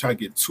we can try to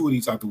get 2 of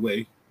these out the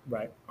way.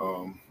 Right.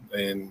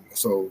 And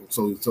so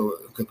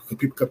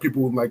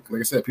people like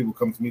I said, people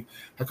come to me.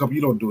 How come you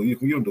don't do it?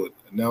 You don't do it.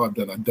 Now I've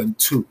done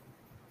 2.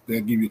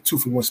 They'll give you a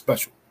 2-for-1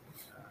 special.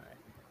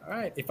 All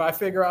right. If I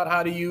figure out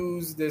how to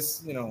use this,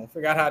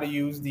 figure out how to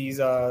use these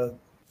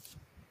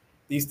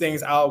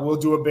things, we'll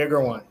do a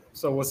bigger one.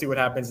 So we'll see what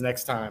happens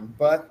next time.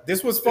 But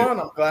this was fun.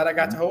 I'm glad I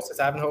got to host this.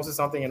 I haven't hosted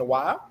something in a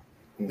while.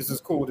 This is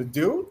cool to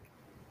do.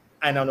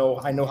 I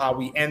know how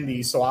we end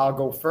these, so I'll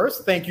go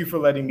first. Thank you for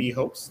letting me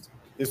host.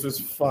 This was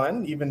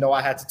fun, even though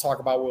I had to talk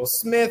about Will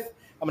Smith.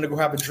 I'm going to go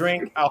have a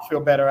drink. I'll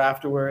feel better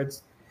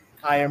afterwards.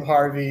 I am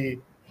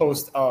Harvey,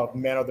 host of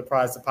Man of the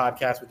Prize, the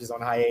podcast, which is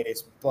on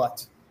hiatus,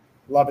 but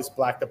Love is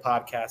Black, the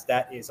podcast,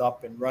 that is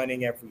up and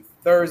running. Every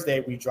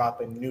Thursday, we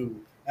drop a new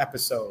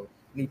episode,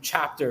 new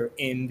chapter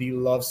in the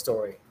love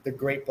story, the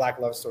great Black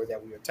love story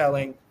that we are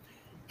telling.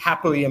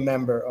 Happily a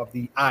member of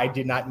the I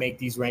Did Not Make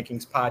These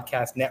Rankings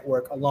podcast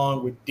network,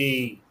 along with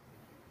Dee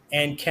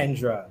and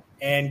Kendra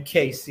and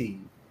Casey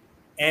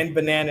and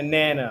Banana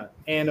Nana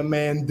and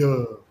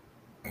Amanda.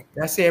 Did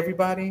I say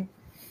everybody?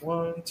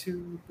 1,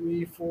 2,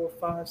 3, 4,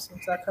 5,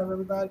 6. I cover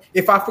everybody.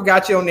 If I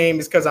forgot your name,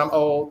 it's because I'm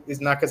old. It's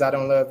not because I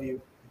don't love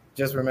you.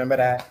 Just remember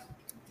that.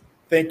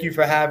 Thank you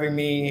for having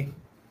me,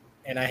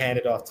 and I hand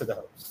it off to the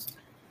host.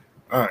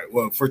 All right.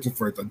 Well, first and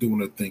first, I do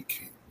want to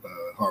thank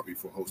Harvey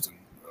for hosting.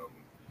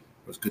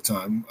 It was a good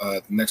time.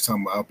 Next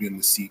time I'll be in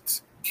the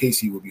seat,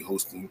 Casey will be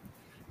hosting,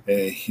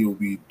 and he'll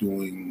be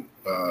doing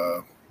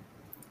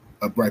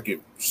a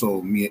bracket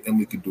so me and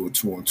Emily could do a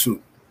 2-on-2.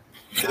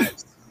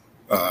 Nice.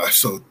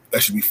 So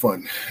that should be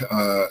fun.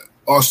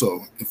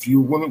 Also, if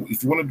you want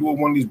to do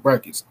one of these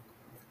brackets,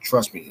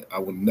 trust me, I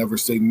will never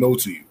say no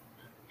to you.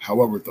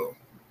 However, though,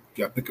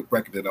 you gotta pick a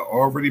bracket that I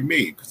already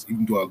made, because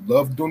even though I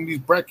love doing these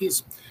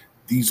brackets,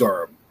 these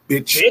are a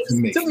bitch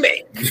to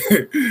make.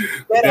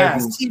 That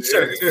ass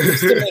t-shirts.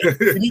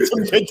 You need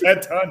to get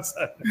that done,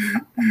 son.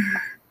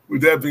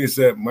 With that being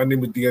said, my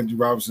name is Diandre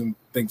Robinson.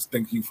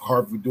 Thank you,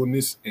 Harvey, for doing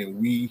this, and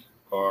we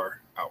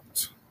are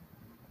out.